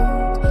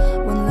called,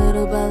 went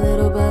little by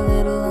little by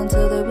little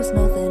until there was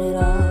nothing at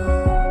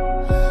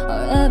all.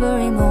 Or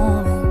every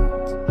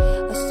moment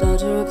I start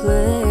to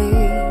replay,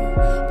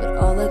 but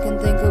all I can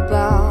think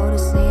about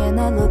is seeing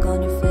that look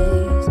on your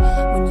face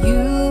when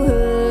you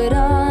hurt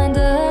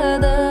under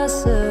the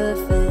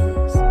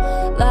surface,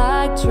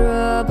 like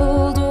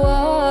troubled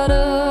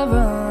water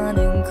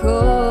running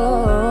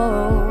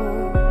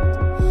cold.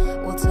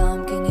 Well,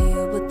 time can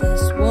heal, but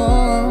this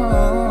won't.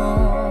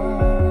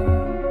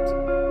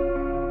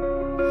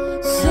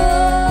 So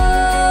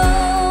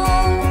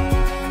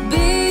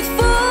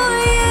before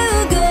you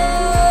go,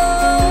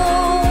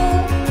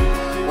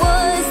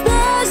 was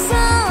there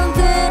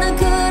something I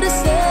could have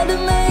said to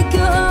make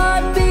your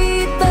heart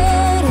beat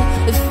better?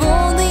 If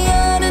only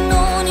I'd have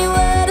known you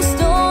had a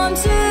storm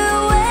to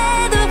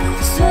weather.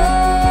 So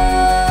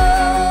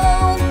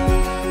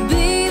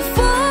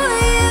before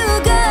you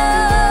go,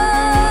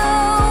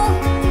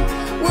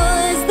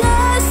 was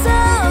there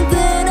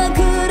something I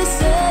could have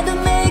said to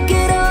make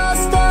it all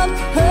stop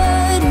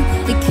hurting?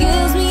 It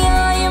kills me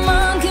how your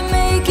mind can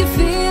make you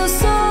feel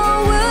so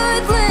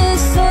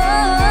worthless. So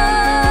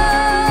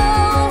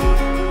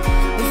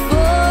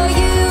before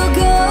you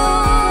go,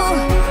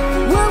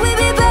 would we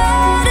be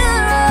better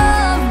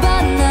off by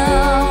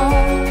now?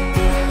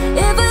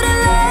 If I'd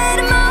have let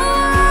my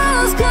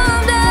walls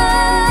come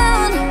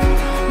down,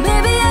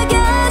 maybe I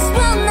guess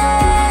we'll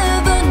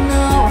never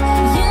know.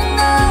 You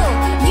know,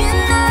 you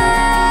know.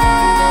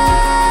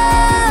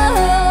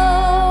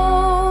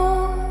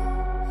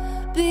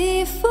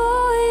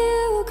 Before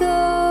you go,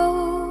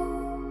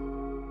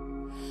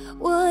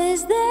 was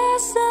there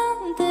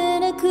something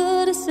I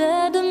could have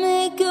said to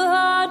make your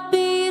heart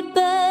beat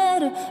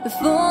better? If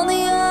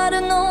only I'd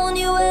have known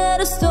you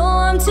had a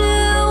storm to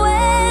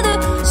weather.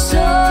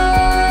 So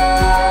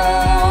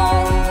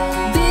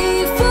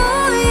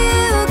before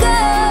you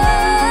go,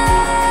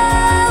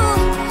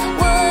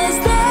 was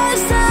there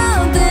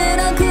something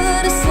I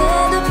could have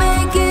said to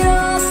make it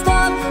all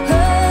stop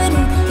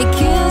hurting? It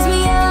kills me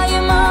how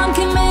your mind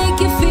can make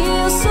you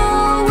feel so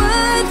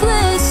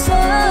worthless.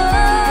 So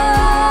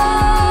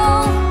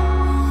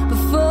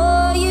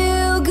before you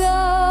go.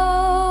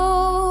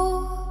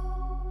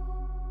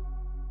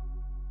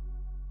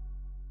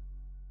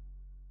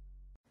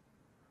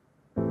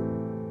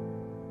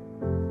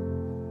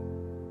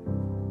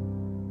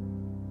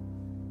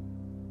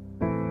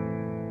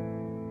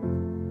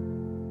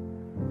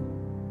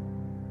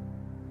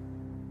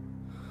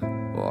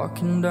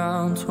 Walking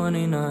down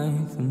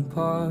 29th and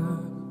Park,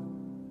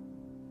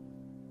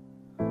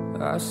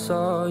 I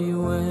saw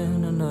you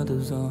in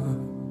another's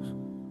arms.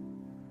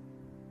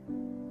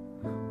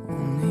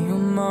 Only a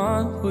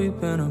month we've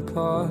been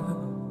apart.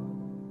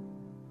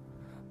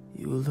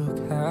 You look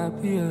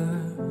happier.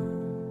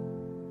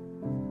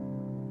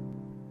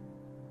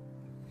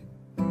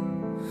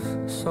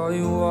 Saw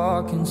you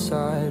walk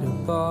inside a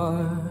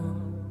bar.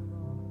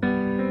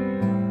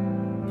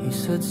 He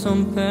said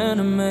something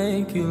to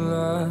make you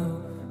laugh.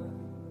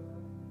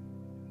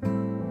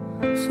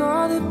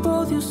 Saw that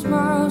both your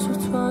smiles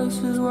were twice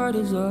as wide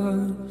as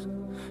ours.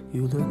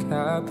 You look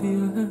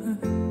happier,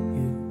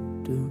 you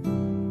do.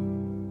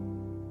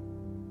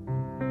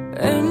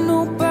 Ain't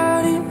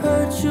nobody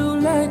hurt you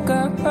like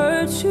I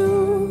hurt you.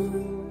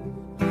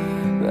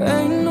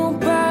 Ain't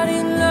nobody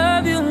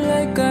love you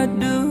like I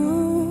do.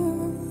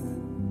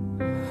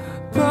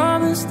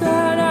 Promise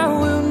that I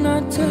will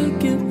not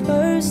take it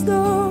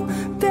personal,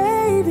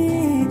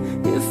 baby.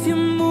 If you're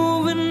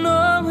moving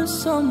on with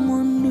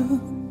someone new,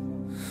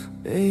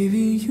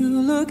 baby, you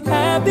look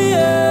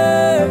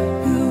happier,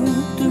 you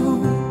do.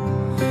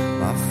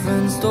 My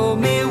friends told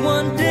me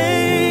one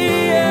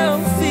day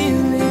I'll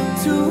feel it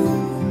too.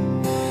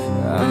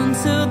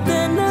 Until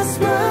then I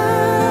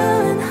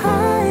smile and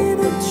hide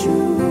the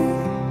truth.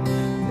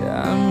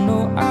 Yeah, I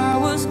know I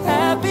was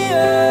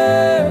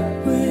happier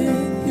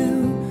with you.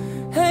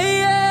 Hey,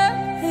 yeah,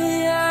 hey,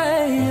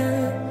 yeah,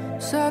 yeah.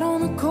 Sat on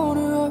the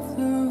corner of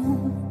the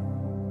room.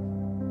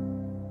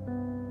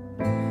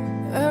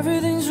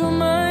 Everything's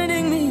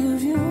reminding me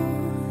of you.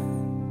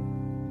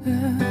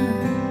 Yeah.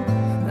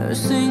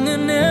 Nursing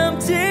an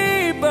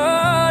empty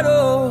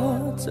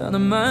bottle,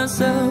 telling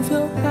myself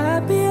you're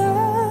happier,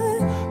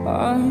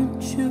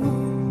 aren't you?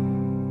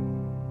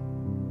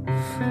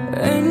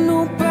 Ain't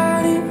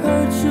nobody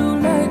hurt you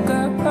like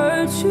I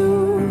hurt you.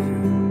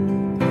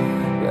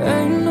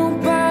 Ain't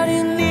nobody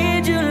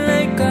need you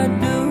like I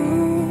do.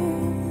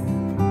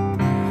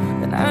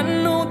 And I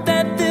know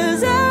that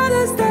there's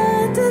others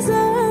that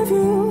deserve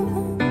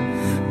you,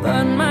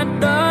 but my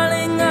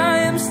darling, I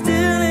am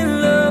still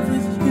in love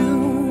with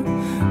you.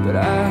 But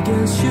I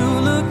guess you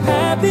look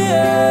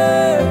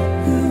happier,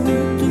 you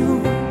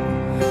do.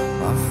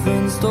 My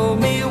friends told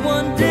me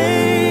one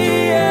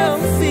day I'll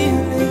feel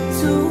it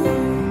too.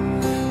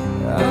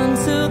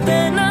 Until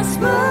then I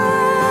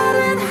smile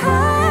and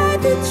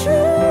hide the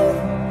truth,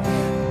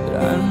 but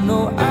I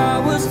know I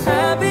was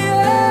happier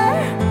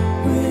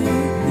with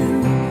you.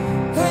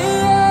 Hey,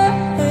 yeah,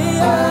 hey,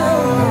 yeah.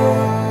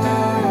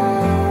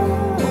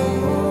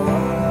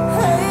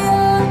 Hey,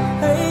 yeah,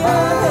 hey,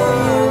 yeah, hey,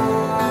 yeah.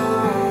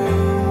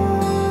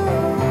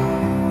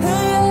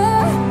 Hey,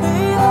 yeah,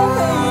 hey, yeah,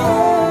 hey,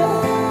 yeah.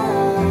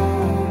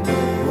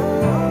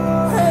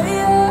 Hey,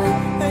 yeah,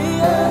 hey,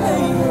 yeah,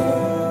 hey, yeah.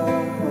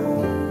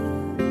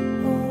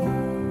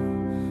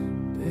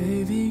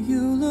 Baby,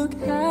 you look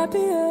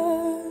happier,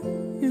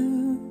 you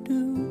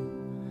do.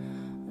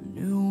 I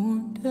knew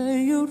one day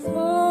you'd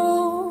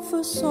fall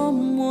for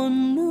someone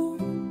new.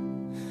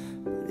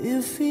 But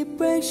if he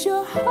breaks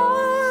your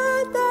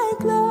heart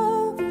like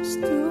lovers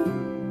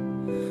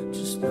do,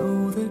 just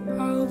know that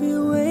I'll be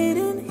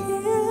waiting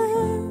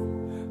here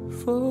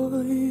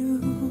for you.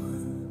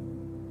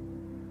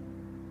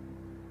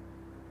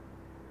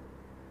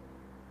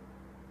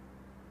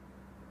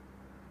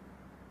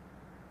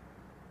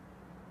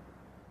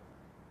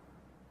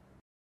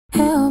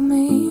 Help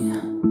me.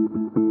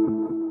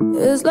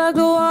 It's like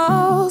the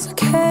walls are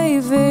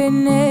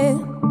caving in.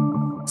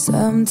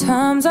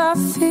 Sometimes I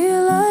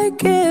feel like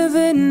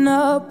giving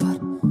up, but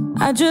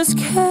I just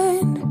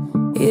can't.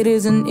 It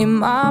isn't in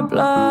my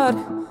blood.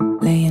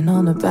 Laying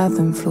on the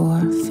bathroom floor,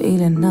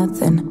 feeling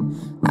nothing.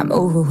 I'm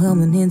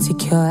overwhelmed and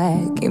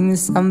insecure. Give me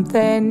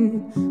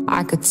something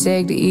I could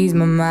take to ease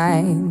my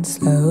mind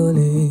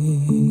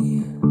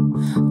slowly.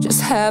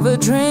 Just have a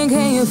drink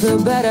and you feel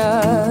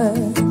better.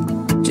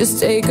 Just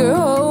take her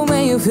home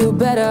and you feel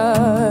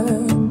better.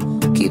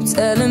 Keep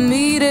telling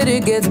me that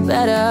it gets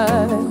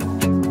better.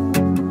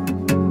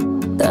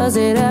 Does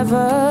it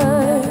ever?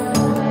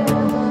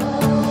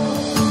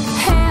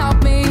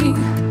 Help me.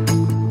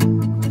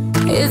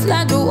 It's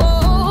like the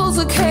walls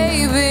are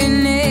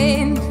caving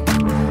in.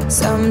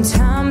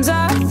 Sometimes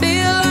I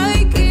feel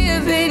like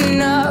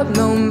giving up.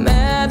 No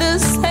matter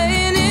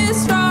saying it's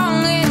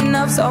strong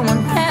enough.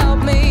 Someone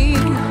help me.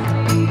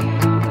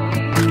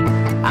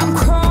 I'm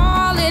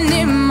crawling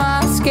in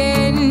my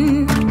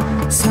skin.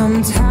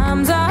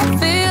 Sometimes I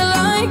feel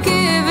like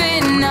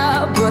giving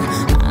up, but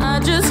I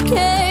just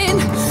can't.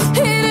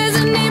 It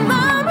isn't in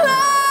my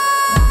blood.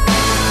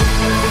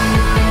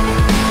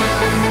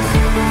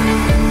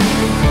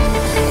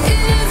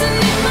 It isn't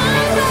in my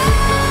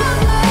blood.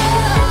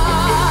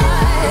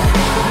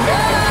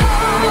 No.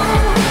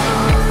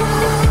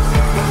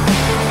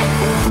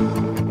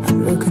 I'm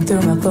looking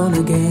through my phone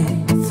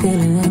again,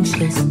 feeling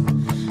anxious,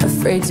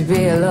 afraid to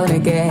be alone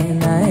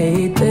again. I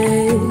hate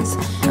this.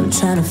 I'm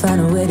trying to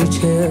find a way to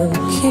chill.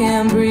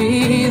 Can't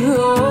breathe.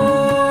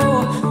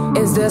 Oh,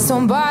 is there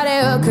somebody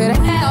who could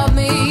help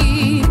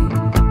me?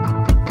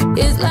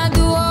 It's like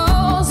the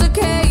walls are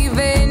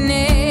caving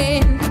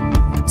in.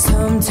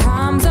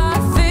 Sometimes I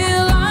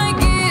feel like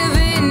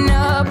giving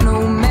up.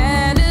 No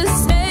matter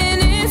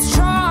saying it's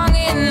strong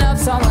enough.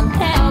 Someone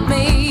help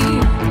me.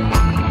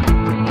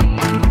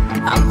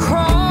 I'm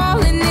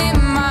crawling in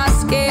my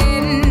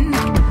skin.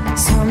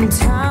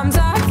 Sometimes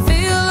I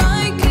feel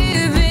like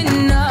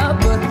giving up,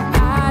 but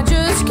I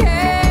just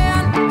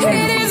can't.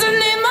 It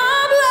isn't in my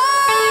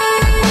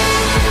blood.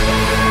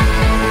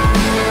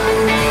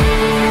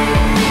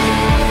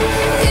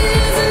 It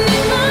isn't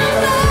in my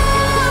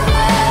blood.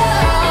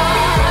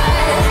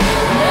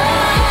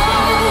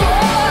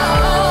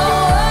 No,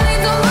 I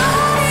need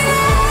somebody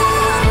now.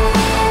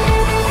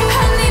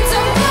 I need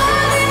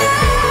somebody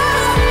now.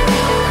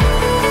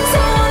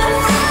 Someone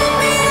to help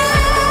me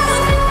out.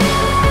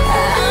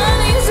 I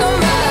need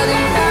somebody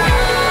now.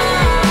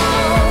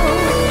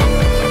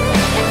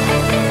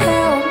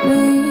 Help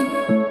me.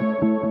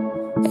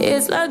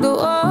 It's like the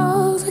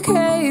walls are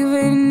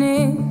caving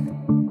in.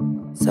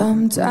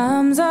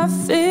 Sometimes I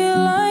feel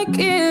like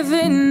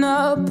giving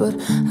up, but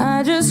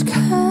I just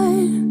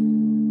can't.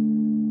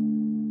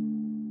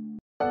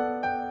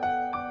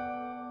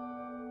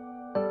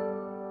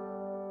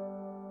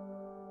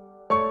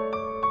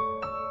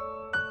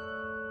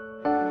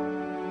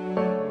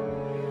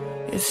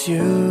 It's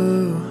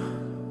you,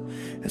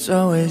 it's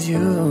always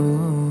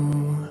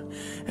you.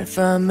 If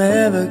I'm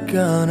ever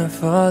gonna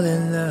fall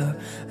in love,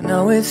 I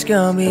know it's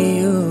gonna be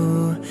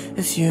you.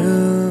 It's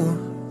you,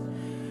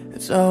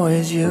 it's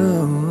always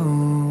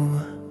you.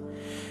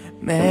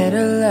 Met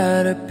a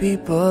lot of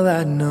people,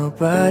 but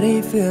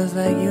nobody feels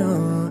like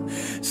you.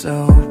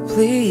 So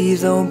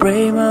please don't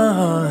break my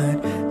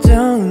heart,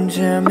 don't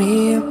tear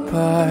me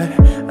apart.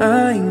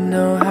 I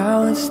know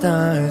how it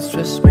starts,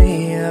 trust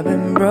me, I've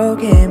been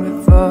broken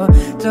before.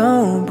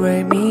 Don't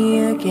break me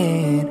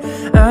again,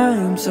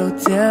 I'm so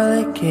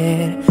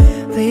delicate.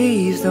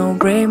 please don't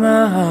break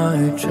my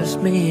heart.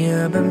 Trust me,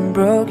 I've been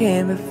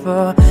broken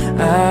before.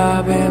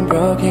 I've been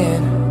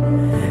broken.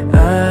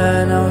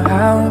 I know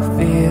how it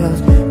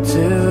feels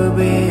to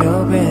be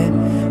open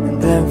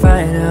and then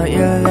find out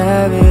your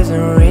love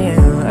isn't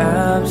real.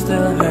 I'm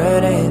still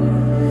hurting,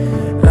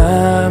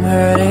 I'm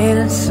hurting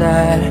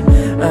inside.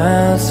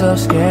 I'm so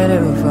scared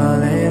to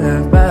fall in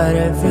love, but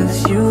if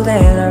it's you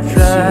then I've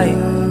tried.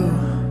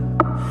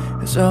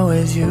 It's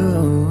always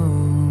you.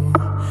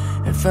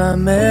 If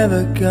I'm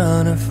ever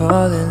gonna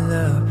fall in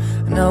love,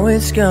 I know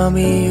it's gonna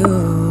be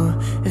you.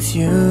 It's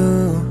you,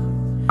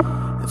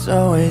 it's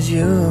always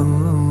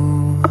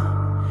you.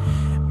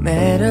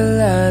 Met a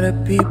lot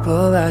of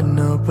people, but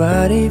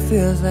nobody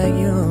feels like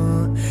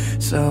you.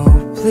 So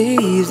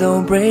please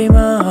don't break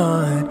my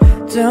heart,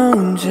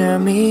 don't tear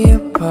me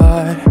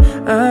apart.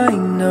 I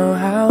know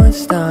how it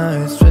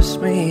starts,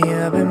 trust me,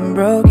 I've been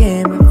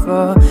broken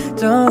before.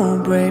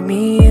 Don't break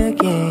me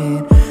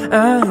again,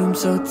 I'm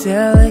so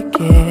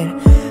delicate.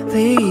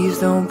 Please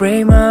don't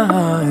break my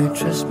heart,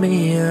 trust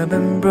me, I've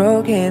been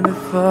broken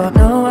before.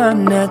 No,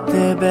 I'm not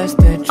the best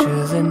at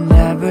choosing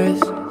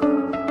lovers.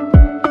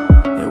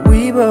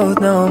 We both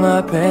know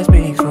my past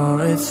speaks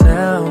for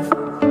itself.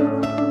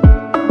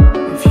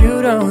 If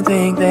you don't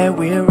think that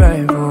we're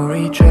right for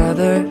each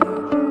other,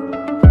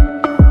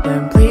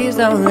 then please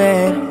don't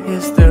let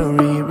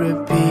history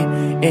repeat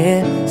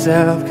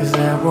itself. Cause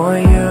I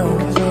want you,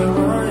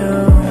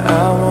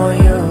 I want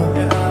you,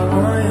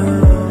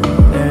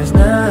 there's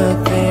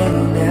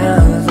nothing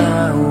else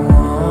I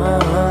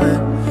want.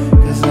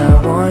 Cause I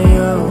want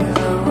you,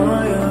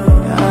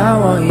 I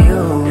want you.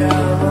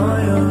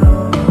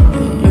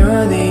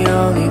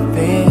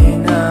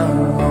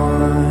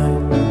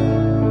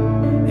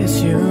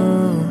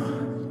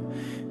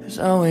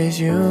 Always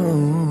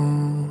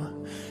you.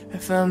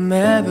 If I'm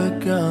ever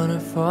gonna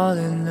fall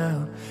in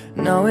love,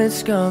 no,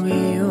 it's gonna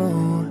be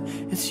you.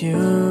 It's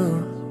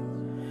you,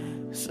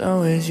 it's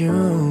always you.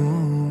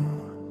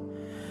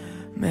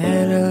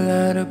 Met a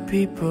lot of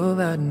people,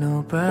 but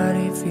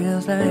nobody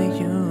feels like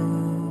you.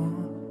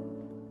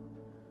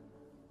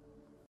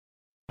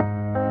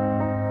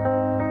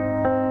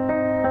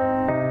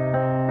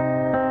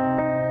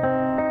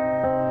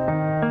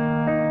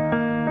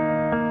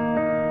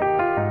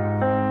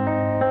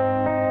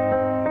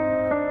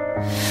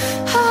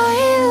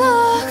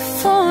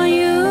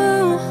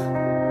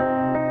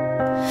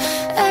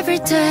 Every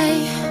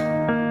day,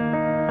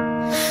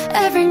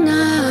 every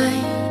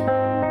night,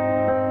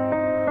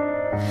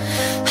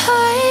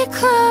 I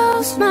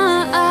close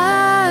my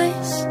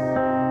eyes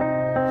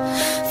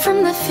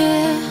from the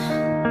fear,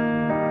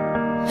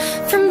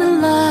 from the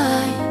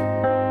lie.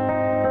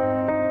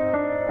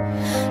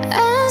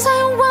 As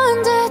I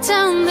wander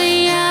down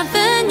the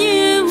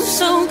avenue,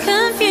 so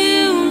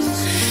confused,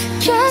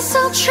 guess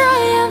I'll try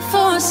and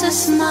force a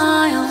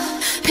smile.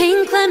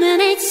 Pink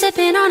lemonade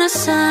sipping on a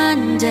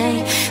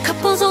Sunday,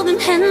 couples holding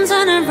hands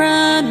on a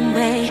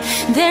runway.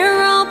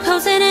 They're all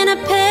posing in a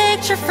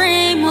picture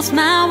frame whilst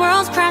my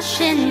world's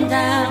crashing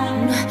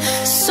down.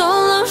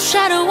 Solo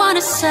shadow on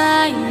a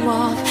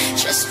sidewalk,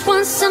 just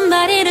want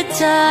somebody to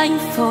die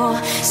for.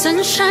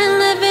 Sunshine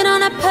living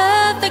on a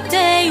perfect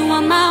day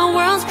while my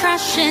world's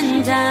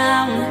crashing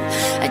down.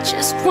 I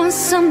just want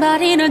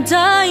somebody to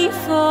die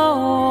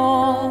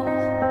for.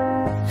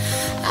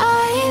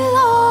 I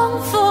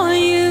long for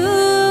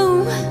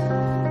you,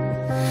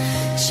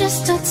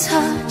 just a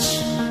touch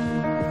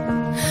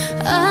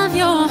of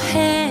your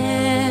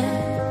hair.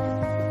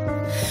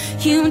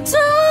 You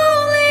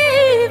don't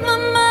leave my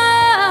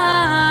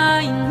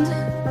mind.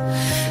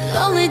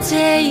 Lonely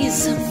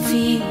days I'm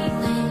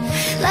feeling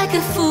like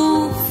a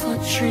fool for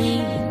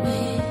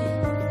dreaming.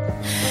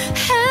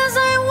 As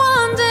I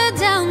wander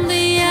down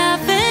the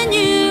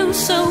avenue,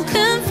 so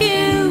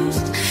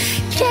confused,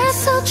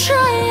 guess I'll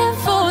try and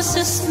force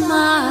a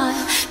smile.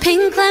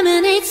 Pink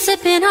lemonade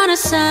sipping on a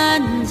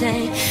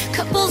Sunday,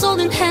 couples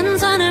holding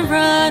hands on a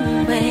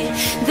runway.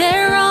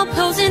 They're all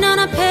posing on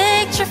a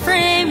picture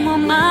frame while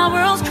my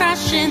world's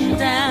crashing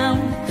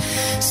down.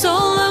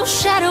 Solo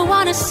shadow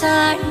on a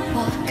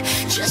sidewalk,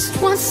 just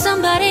want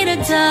somebody to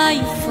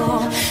die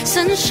for.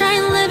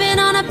 Sunshine living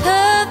on a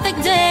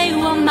perfect day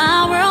while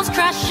my world's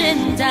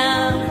crashing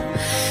down.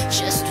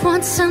 Just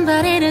want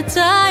somebody to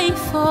die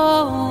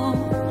for.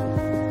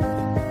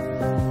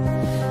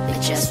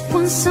 Just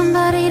want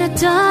somebody to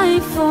die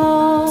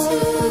for.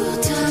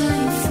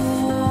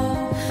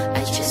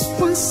 I just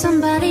want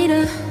somebody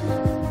to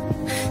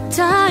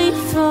die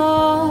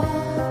for.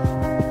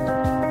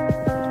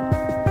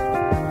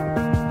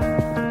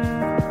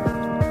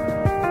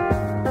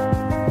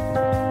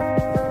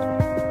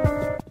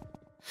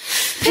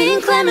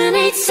 Pink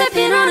lemonade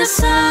sipping on a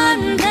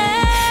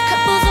Sunday,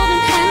 couples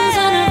holding hands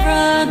on a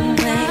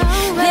runway.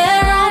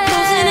 They're all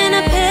posing in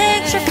a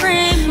picture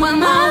frame while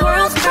my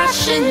world's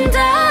crashing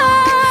down.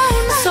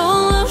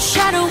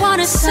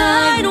 A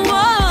sidewalk,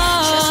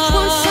 just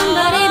want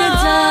somebody to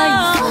die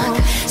for.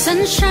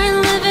 Sunshine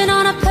living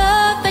on a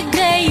perfect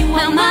day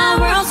while my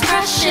world's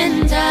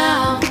crashing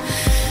down.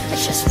 I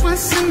just want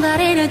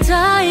somebody to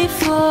die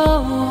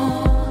for.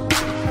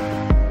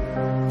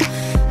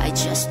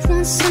 just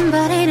want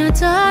somebody to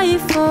die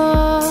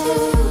for.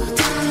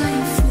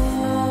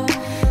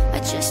 I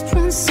just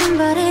want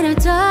somebody to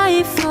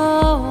die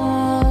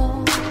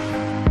for.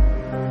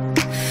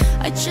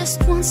 I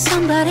just want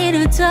somebody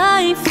to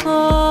die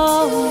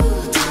for.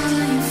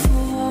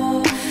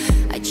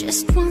 I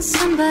just want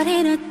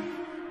somebody to.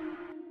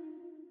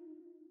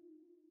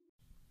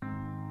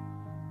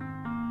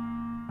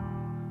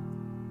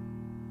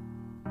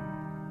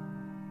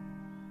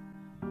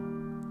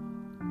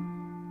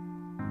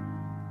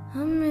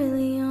 I'm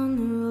really on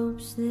the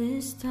ropes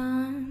this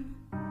time.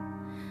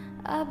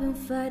 I've been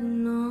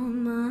fighting all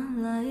my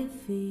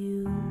life for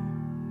you.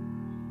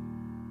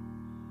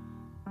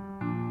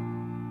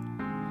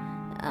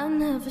 I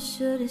never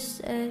should have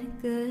said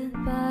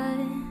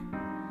goodbye,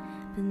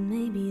 but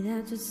maybe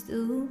that's what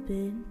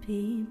stupid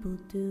people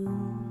do.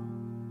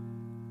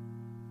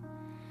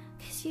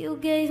 'Cause you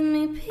gave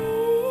me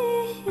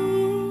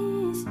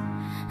peace,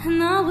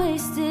 and I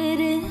wasted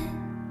it.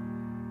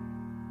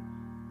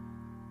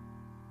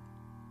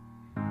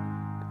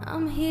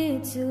 I'm here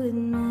to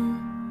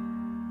admit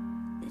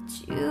that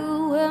you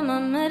were my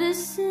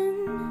medicine.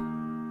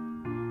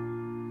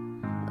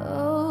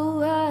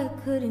 Oh, I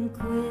couldn't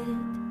quit,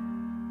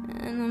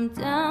 and I'm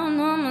down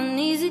on my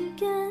knees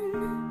again,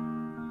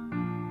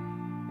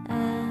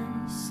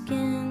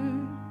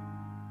 asking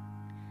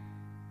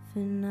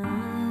for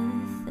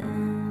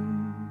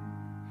nothing.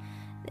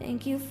 Thank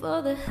you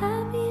for the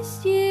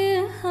happiest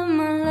year of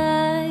my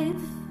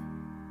life.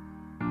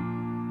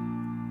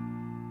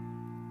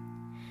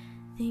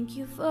 Thank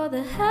you for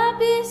the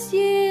happiest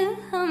year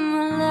of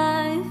my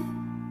life.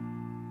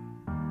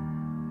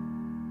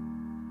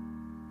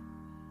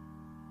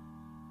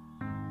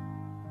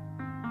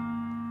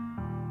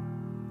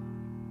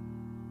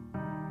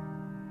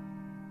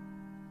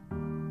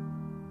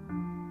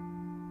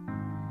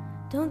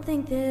 Don't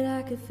think that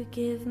I could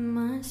forgive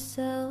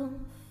myself.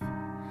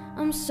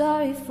 I'm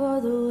sorry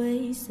for the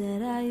ways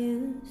that I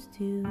used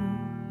to.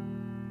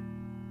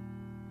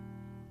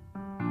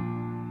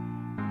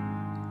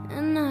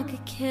 And I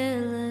could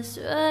care less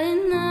right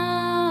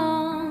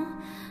now,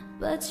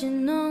 but you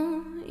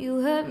know,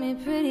 you hurt me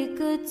pretty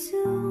good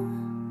too.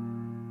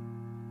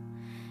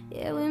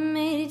 Yeah, we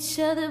made each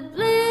other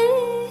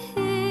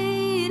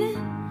bleed,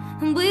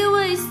 and we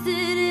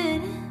wasted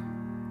it.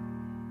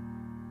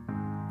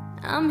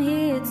 I'm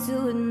here to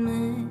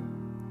admit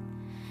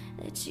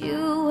that you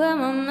were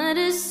my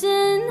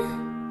medicine.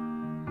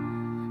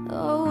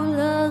 Oh,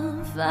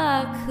 love, I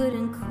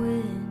couldn't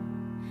quit,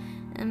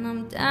 and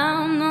I'm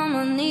down on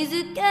my knees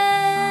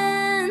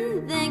again.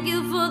 Thank you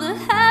for the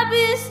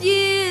happiest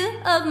year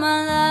of my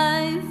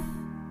life.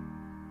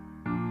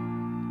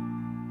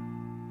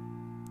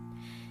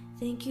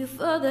 Thank you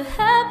for the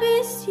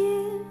happiest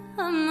year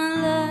of my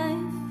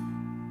life.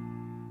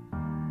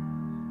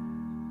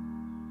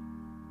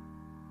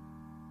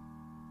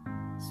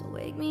 So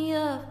wake me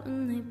up when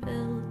they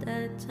build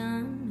that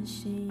time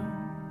machine.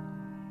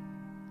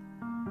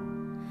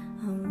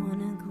 I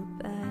wanna go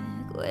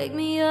back. Wake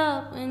me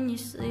up when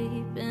you're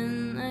sleeping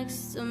next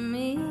to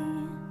me.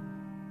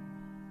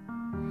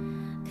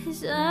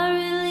 'Cause I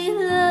really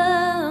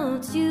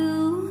loved you.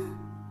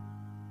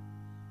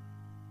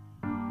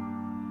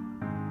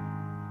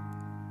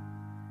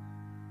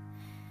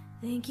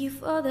 Thank you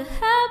for the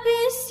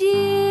happiest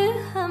year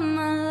of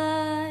my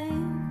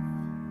life.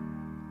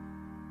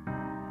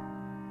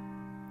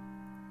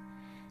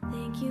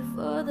 Thank you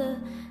for the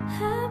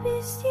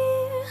happiest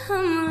year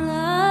of my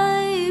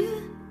life.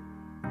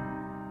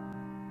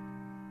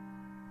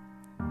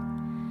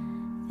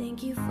 Thank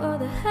you for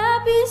the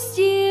happiest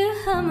year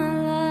of my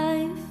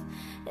life.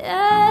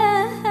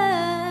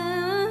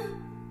 Yeah.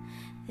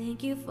 Thank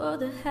you for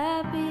the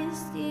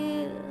happiest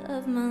year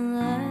of my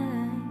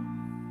life.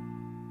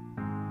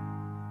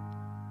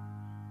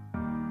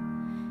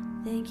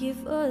 Thank you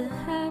for the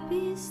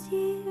happiest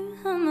year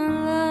of my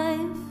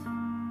life.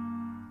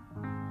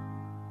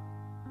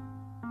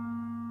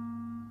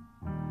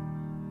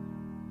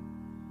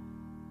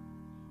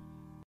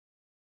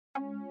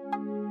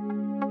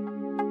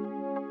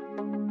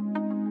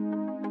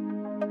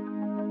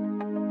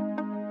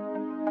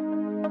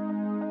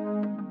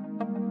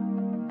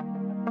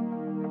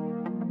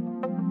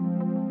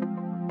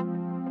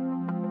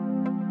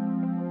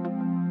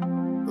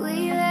 We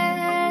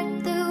let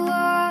the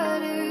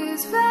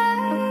waters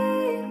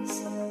rise.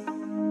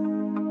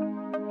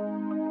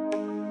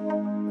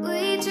 We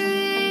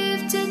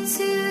drifted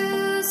to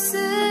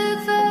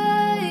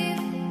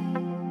survive.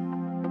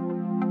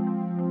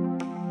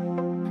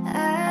 I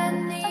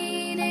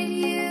needed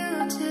you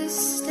to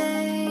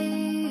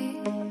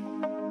stay,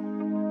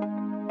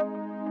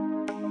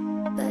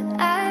 but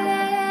I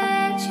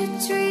let you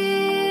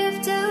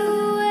drift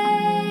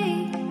away.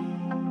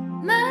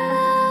 My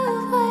love,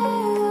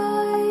 where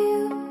are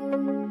you?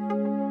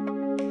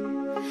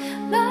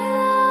 My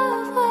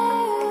love,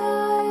 where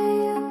are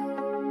you?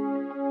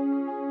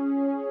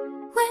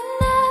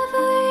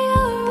 Whenever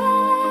you're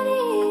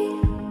ready,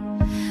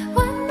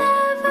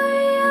 whenever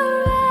you're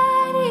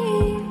ready,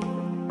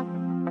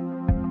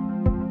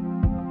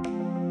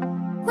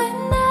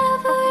 whenever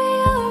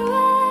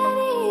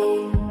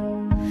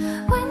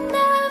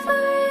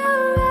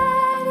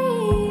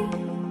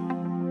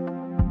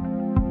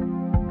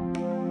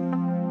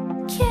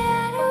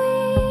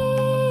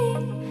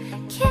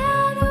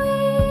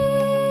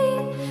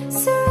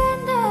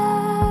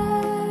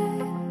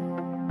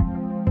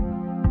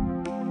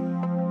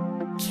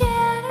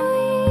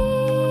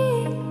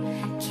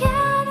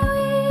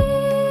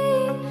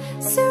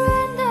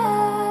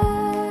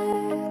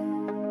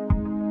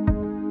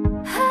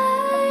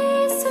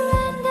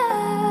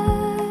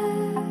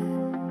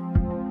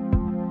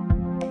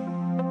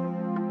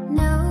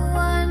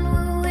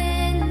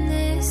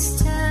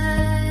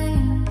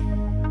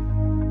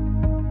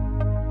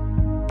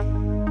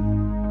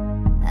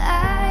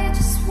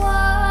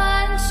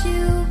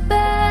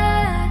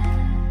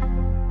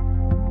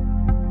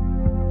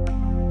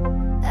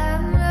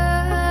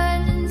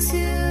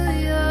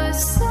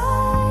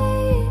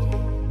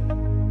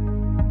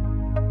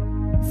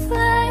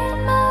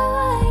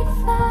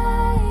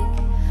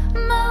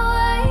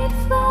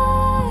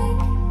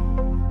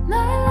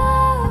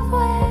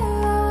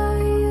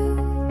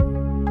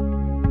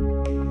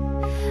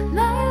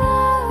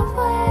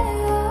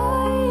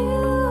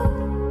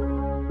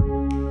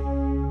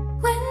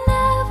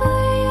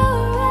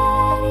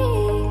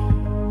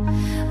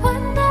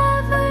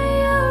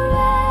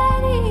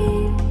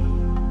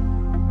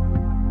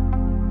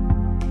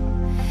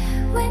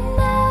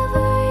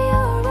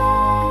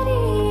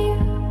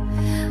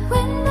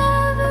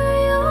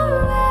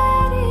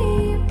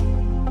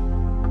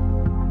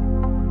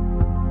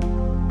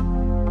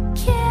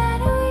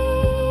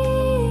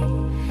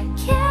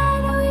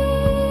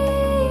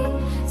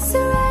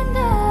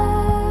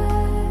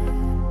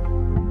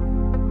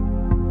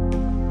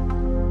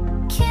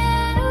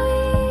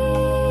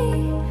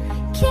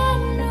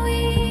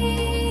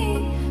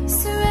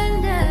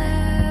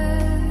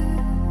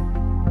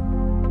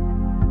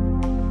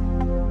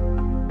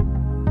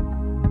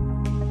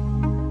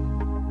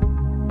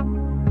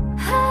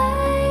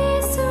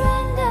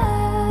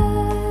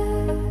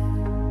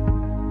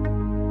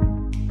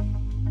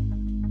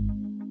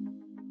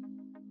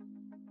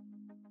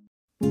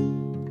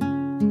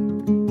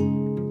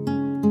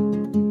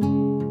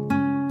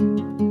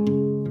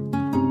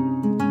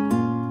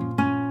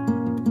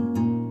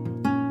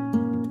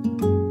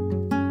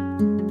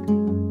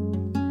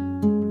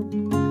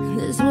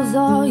was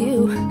all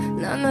you,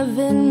 none of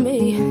it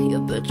me. You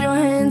put your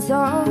hands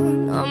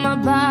on my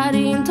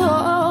body and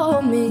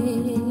told me,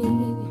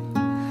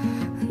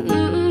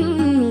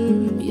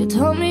 you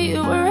told me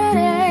you were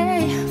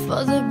ready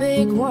for the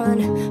big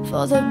one,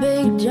 for the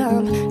big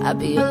jump. I'd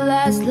be your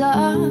last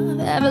love,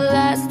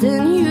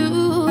 everlasting,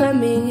 you and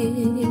me,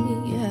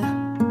 yeah.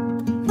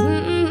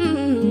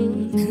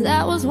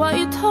 That was what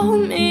you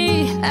told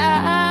me.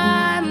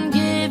 I'm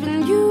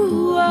giving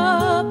you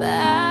up,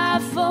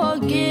 I've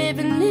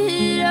forgiven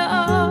it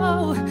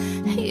all.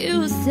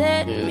 You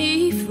set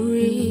me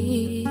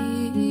free,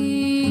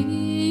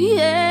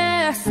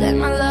 yeah. Send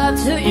my love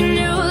to your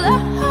new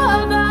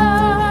lover,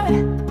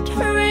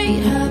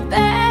 treat her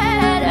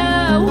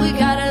better. We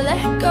gotta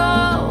let go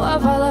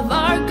of all of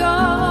our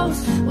goals.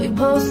 We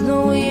both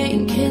know we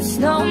ain't kids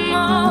no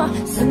more.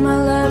 Send my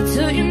love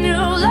to your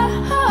new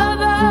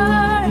lover,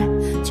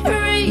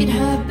 treat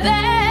her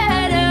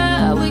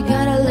better. We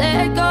gotta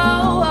let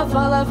go of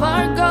all of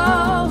our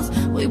goals.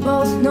 We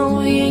both know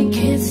we ain't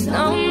kids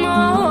no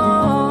more.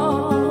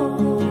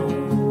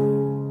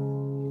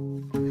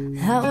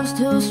 I was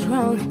too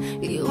strong,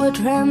 you were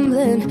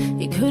trembling.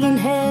 You couldn't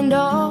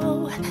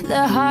handle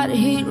the hot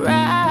heat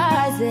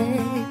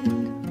rising.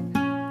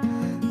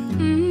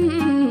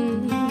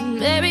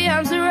 Baby,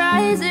 I'm still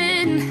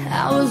rising.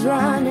 I was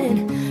running,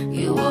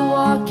 you were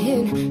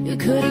walking. You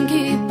couldn't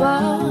keep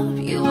up,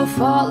 you were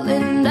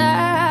falling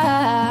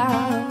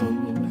down.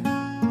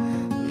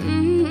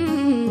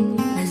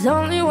 There's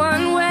only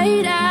one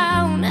way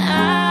down.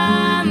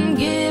 I'm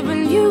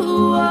giving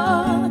you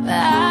up,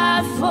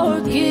 I've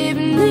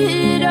forgiven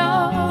it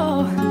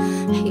all.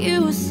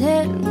 You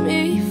set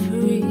me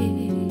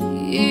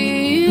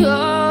free,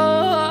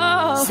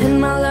 oh. Send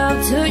my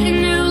love to your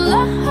new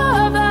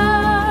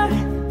lover,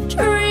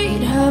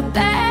 treat her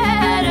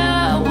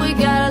better. We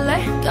gotta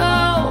let go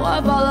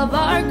of all of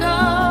our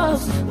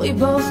goals. We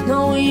both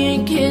know we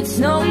ain't kids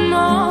no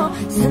more.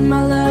 Send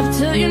my love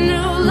to your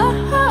new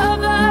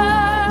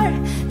lover,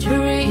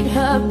 treat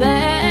her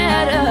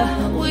better.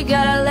 We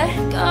gotta let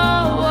go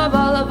of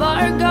all of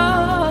our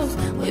goals.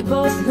 We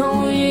both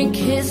know we ain't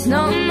kids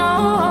no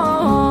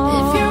more.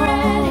 If you're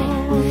ready,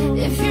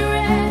 if you're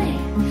ready,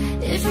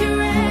 if you're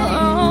ready,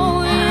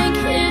 oh, we ain't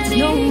kids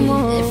no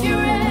more. If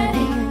you're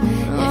ready,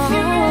 if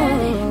you're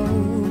ready,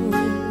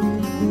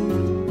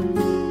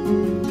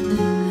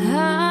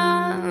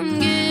 I'm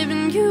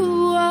giving you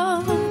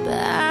up,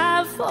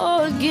 I've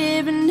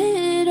forgiven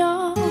it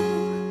all.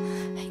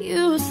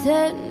 You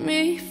set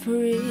me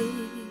free.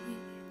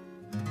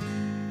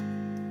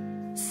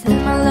 Send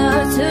my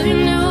love to you